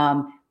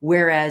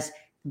 Whereas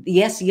the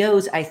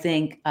SEOs, I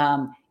think,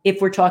 if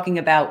we're talking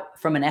about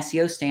from an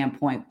SEO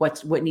standpoint,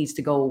 what needs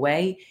to go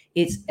away,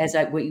 it's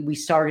we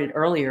started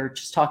earlier,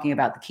 just talking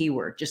about the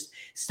keyword. Just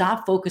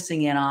stop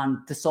focusing in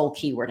on the sole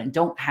keyword and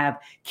don't have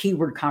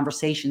keyword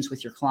conversations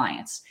with your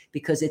clients,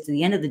 because at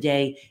the end of the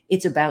day,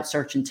 it's about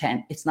search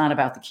intent. It's not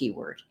about the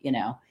keyword.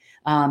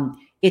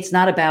 It's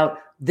not about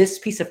this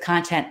piece of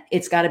content.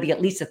 It's got to be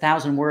at least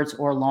 1,000 words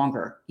or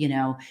longer.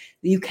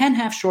 You can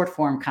have short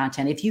form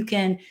content if you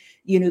can.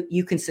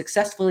 You can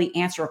successfully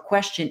answer a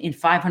question in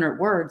 500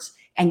 words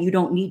and you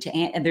don't need to,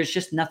 and there's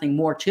just nothing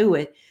more to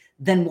it,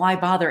 then why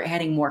bother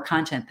adding more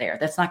content there?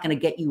 That's not going to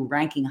get you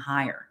ranking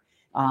higher.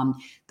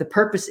 The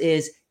purpose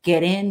is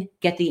get in,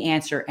 get the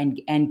answer,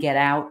 and get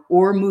out,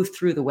 or move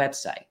through the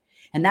website.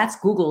 And that's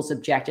Google's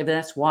objective. And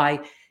that's why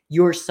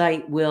your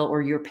site will,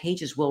 or your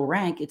pages will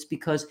rank. It's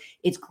because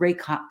it's great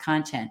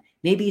content.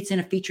 Maybe it's in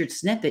a featured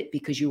snippet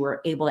because you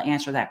were able to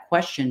answer that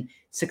question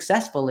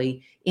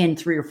successfully in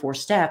 3 or 4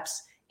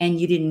 steps,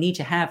 and you didn't need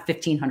to have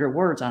 1,500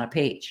 words on a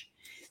page.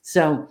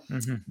 So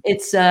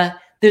it's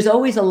there's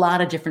always a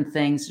lot of different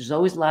things. There's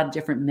always a lot of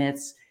different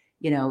myths.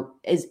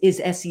 Is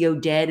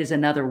SEO dead is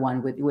another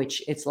one, with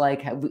which it's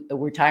like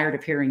we're tired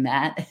of hearing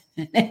that.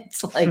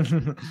 It's like,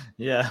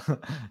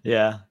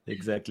 yeah,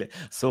 exactly.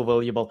 So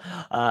valuable.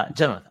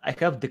 Janet, I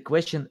have the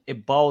question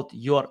about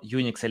your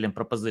unique selling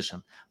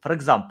proposition. For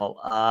example,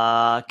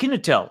 can you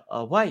tell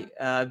why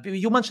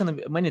you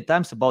mentioned many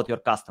times about your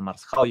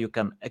customers, how you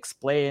can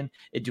explain,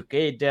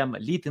 educate them,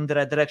 lead in the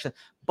right direction.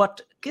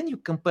 But can you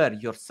compare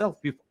yourself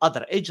with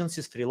other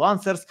agencies,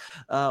 freelancers?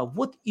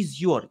 What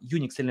is your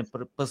unique selling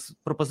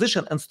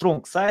proposition and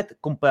strong side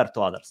compared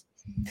to others?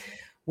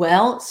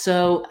 Well,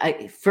 so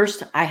I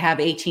have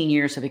 18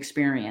 years of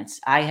experience.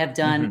 I have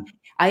done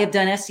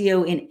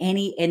SEO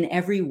in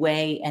every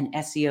way an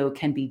SEO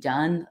can be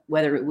done,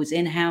 whether it was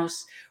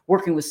in-house,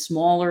 working with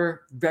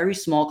smaller, very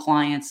small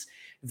clients,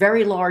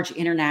 very large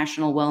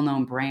international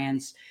well-known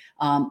brands,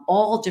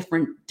 all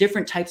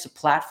different types of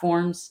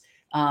platforms,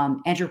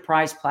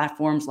 enterprise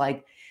platforms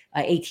like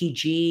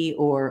ATG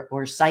or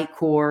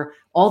Sitecore,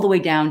 all the way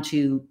down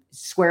to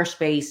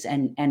Squarespace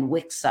and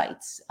Wix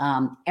sites,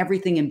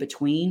 everything in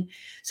between.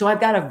 So I've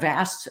got a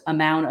vast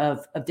amount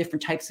of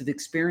different types of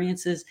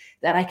experiences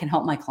that I can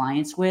help my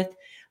clients with.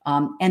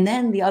 And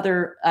then the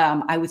other,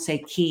 I would say,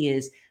 key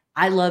is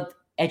I love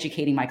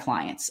educating my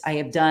clients. I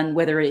have done,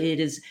 whether it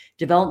is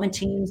development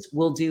teams,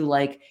 we'll do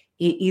like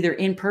either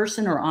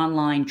in-person or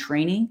online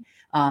training.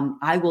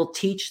 I will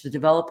teach the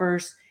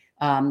developers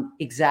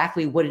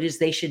exactly what it is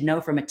they should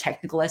know from a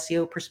technical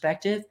SEO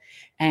perspective.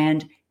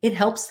 And it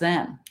helps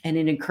them and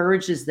it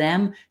encourages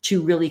them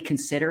to really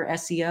consider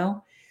SEO.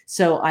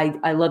 So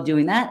I love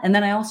doing that. And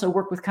then I also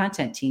work with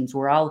content teams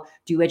where I'll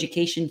do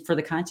education for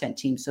the content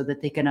team so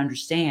that they can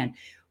understand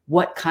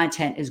what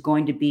content is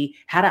going to be,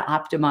 how to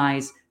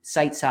optimize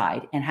site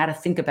side and how to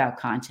think about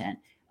content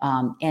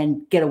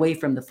and get away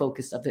from the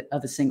focus of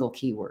a single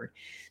keyword.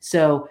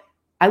 So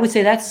I would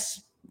say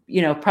that's,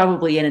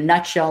 probably in a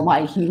nutshell, my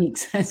unique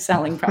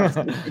selling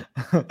proposition.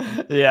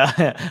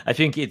 Yeah, I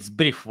think it's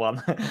brief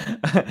one.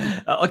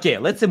 Okay,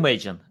 let's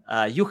imagine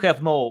you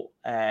have now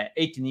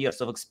 18 years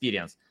of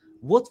experience.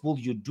 What will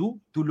you do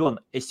to learn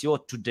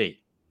SEO today?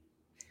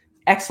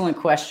 Excellent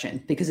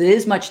question, because it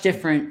is much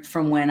different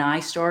from when I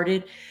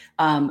started.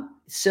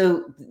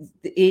 So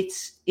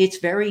it's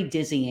very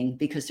dizzying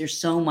because there's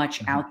so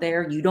much out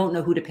there. You don't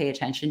know who to pay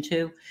attention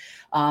to,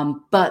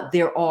 but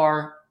there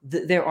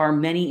are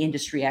many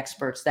industry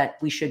experts that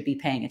we should be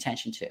paying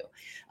attention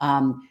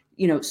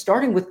to.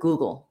 Starting with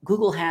Google.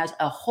 Google has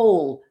a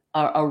whole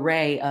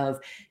array of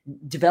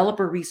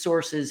developer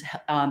resources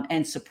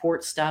and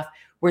support stuff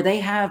where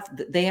they have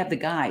the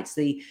guides.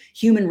 The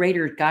Human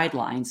Rater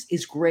Guidelines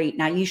is great.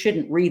 Now, you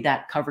shouldn't read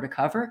that cover to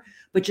cover,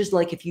 but just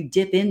like if you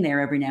dip in there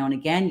every now and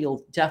again,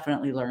 you'll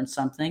definitely learn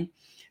something.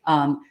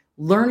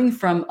 Learning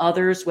from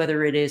others,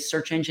 whether it is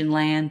Search Engine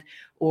Land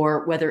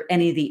or whether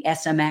any of the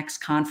SMX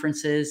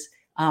conferences,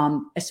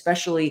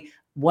 especially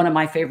one of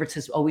my favorites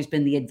has always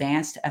been the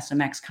Advanced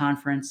SMX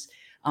conference.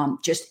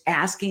 Just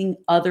asking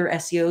other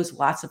SEOs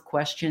lots of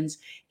questions.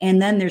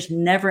 And then there's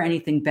never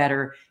anything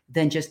better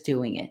than just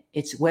doing it.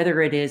 It's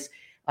whether it is,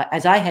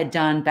 as I had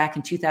done back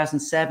in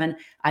 2007,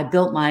 I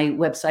built my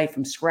website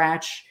from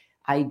scratch.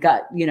 I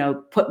got,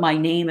 put my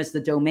name as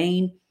the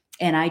domain,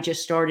 and I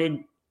just started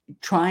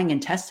trying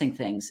and testing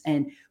things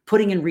and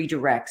putting in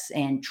redirects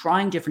and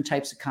trying different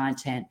types of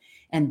content.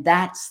 And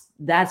that's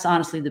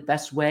honestly the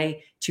best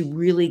way to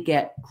really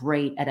get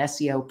great at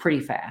SEO pretty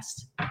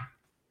fast.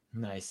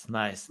 Nice.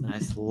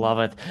 Love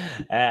it.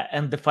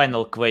 And the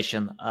final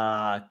question,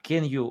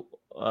 can you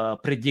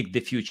predict the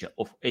future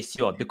of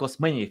SEO? Because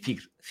many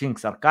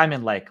things are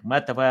coming, like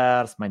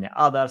metaverse, many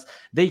others.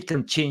 They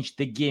can change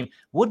the game.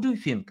 What do you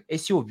think?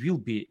 SEO will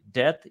be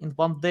dead in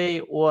one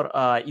day, or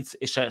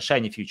it's a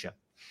shiny future?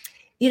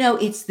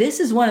 This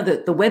is one of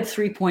the Web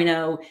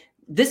 3.0.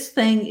 This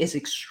thing is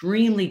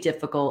extremely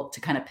difficult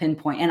to kind of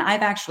pinpoint. And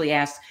I've actually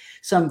asked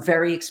some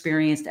very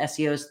experienced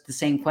SEOs the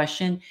same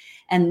question.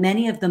 And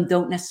many of them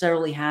don't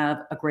necessarily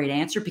have a great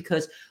answer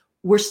because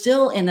we're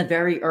still in the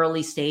very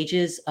early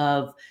stages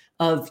of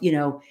you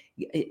know,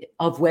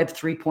 of Web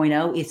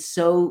 3.0.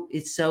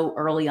 It's so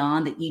early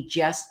on that you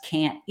just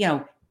can't, you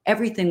know,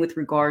 everything with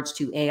regards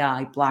to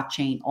AI,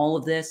 blockchain, all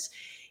of this.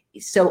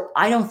 So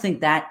I don't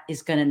think that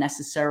is going to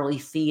necessarily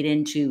feed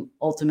into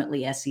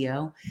ultimately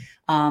SEO.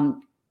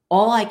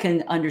 All I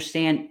can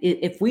understand,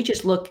 if we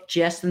just look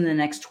just in the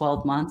next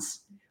 12 months,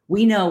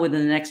 we know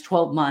within the next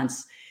 12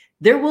 months,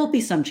 there will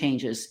be some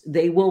changes.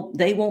 They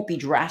won't be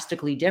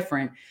drastically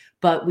different,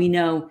 but we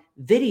know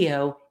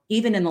video,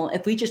 even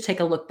if we just take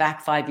a look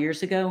back 5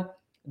 years ago,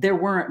 there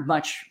weren't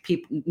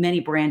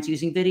many brands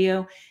using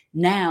video.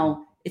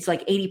 Now it's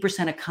like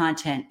 80% of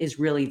content is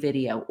really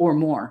video or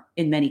more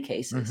in many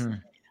cases.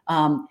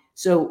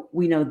 So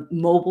we know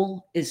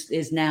mobile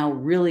is now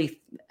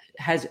really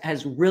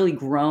has really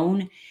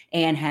grown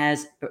and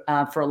has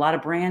for a lot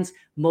of brands,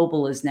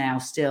 mobile is now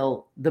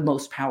still the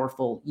most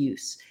powerful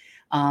use.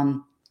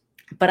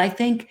 But I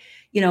think,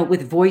 you know,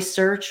 with voice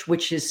search,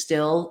 which is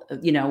still,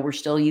 you know, we're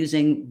still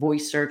using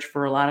voice search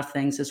for a lot of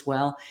things as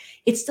well.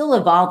 It's still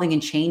evolving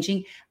and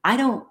changing. I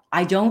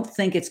don't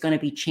think it's going to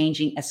be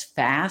changing as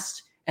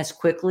fast, as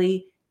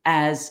quickly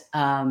as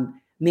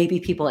maybe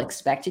people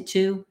expect it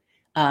to.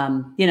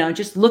 You know,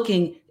 just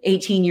looking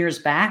 18 years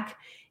back,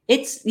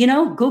 it's, you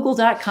know,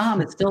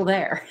 google.com, it's still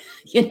there,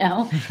 you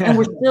know, and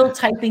we're still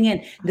typing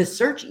in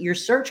your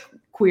search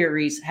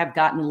queries have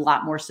gotten a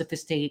lot more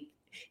sophisticated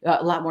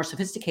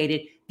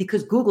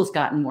because Google's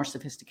gotten more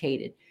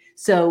sophisticated.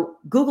 So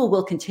Google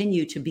will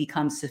continue to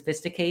become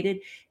sophisticated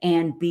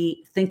and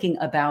be thinking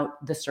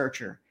about the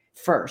searcher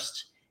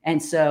first.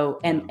 And so,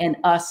 and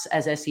us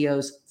as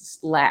SEOs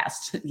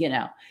last, you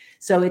know,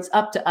 so it's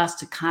up to us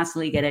to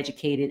constantly get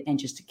educated and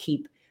just to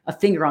keep a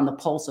finger on the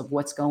pulse of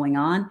what's going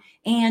on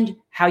and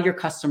how your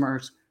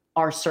customers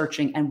are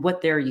searching and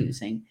what they're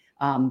using,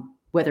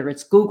 whether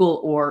it's Google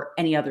or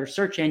any other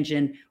search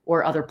engine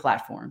or other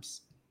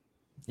platforms.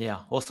 Yeah,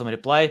 awesome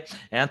reply.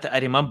 And I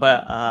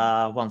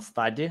remember one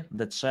study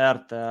that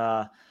shared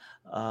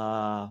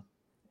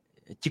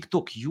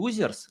TikTok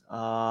users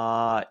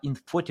in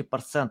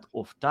 40%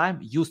 of time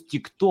use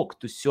TikTok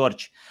to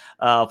search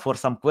for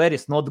some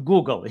queries, not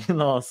Google, you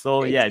know.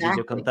 So yeah,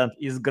 video content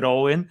is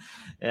growing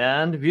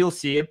and we'll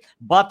see.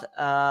 But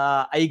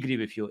I agree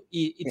with you.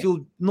 It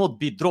will not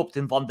be dropped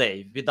in one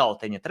day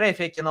without any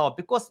traffic, you know,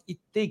 because it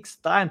takes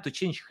time to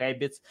change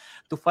habits,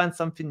 to find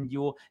something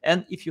new.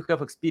 And if you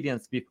have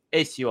experience with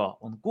SEO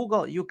on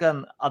Google, you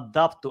can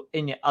adapt to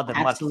any other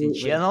marketing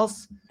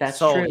channels. That's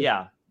so true.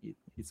 Yeah.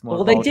 It's more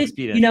well, about they did,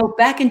 experience. you know,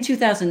 back in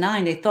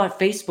 2009, they thought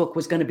Facebook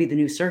was going to be the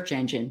new search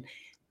engine.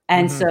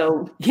 And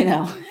so, you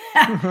know,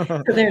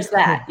 so there's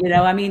that, you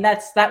know, I mean,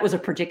 that was a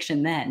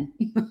prediction then.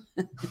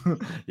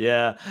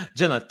 Yeah.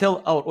 Jenna,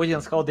 tell our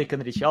audience how they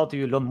can reach out to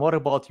you, learn more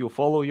about you,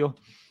 follow you.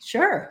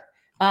 Sure.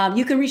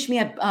 You can reach me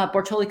at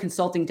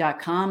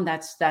bartoliconsulting.com.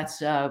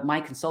 That's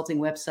my consulting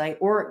website,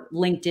 or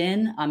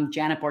LinkedIn. I'm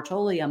Janet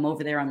Bartoli. I'm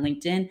over there on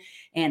LinkedIn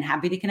and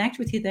happy to connect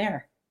with you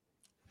there.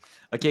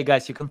 Okay,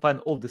 guys, you can find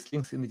all these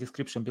links in the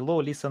description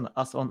below. Listen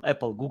us on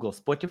Apple, Google,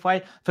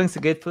 Spotify. Thanks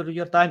again for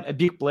your time. A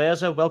big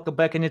pleasure. Welcome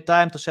back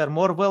anytime to share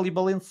more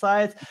valuable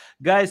insights.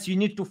 Guys, you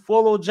need to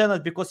follow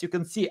Janet because you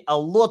can see a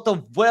lot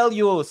of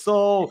value.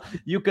 So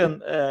you can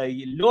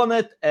learn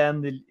it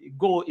and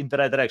go in the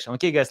right direction.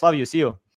 Okay, guys, love you. See you.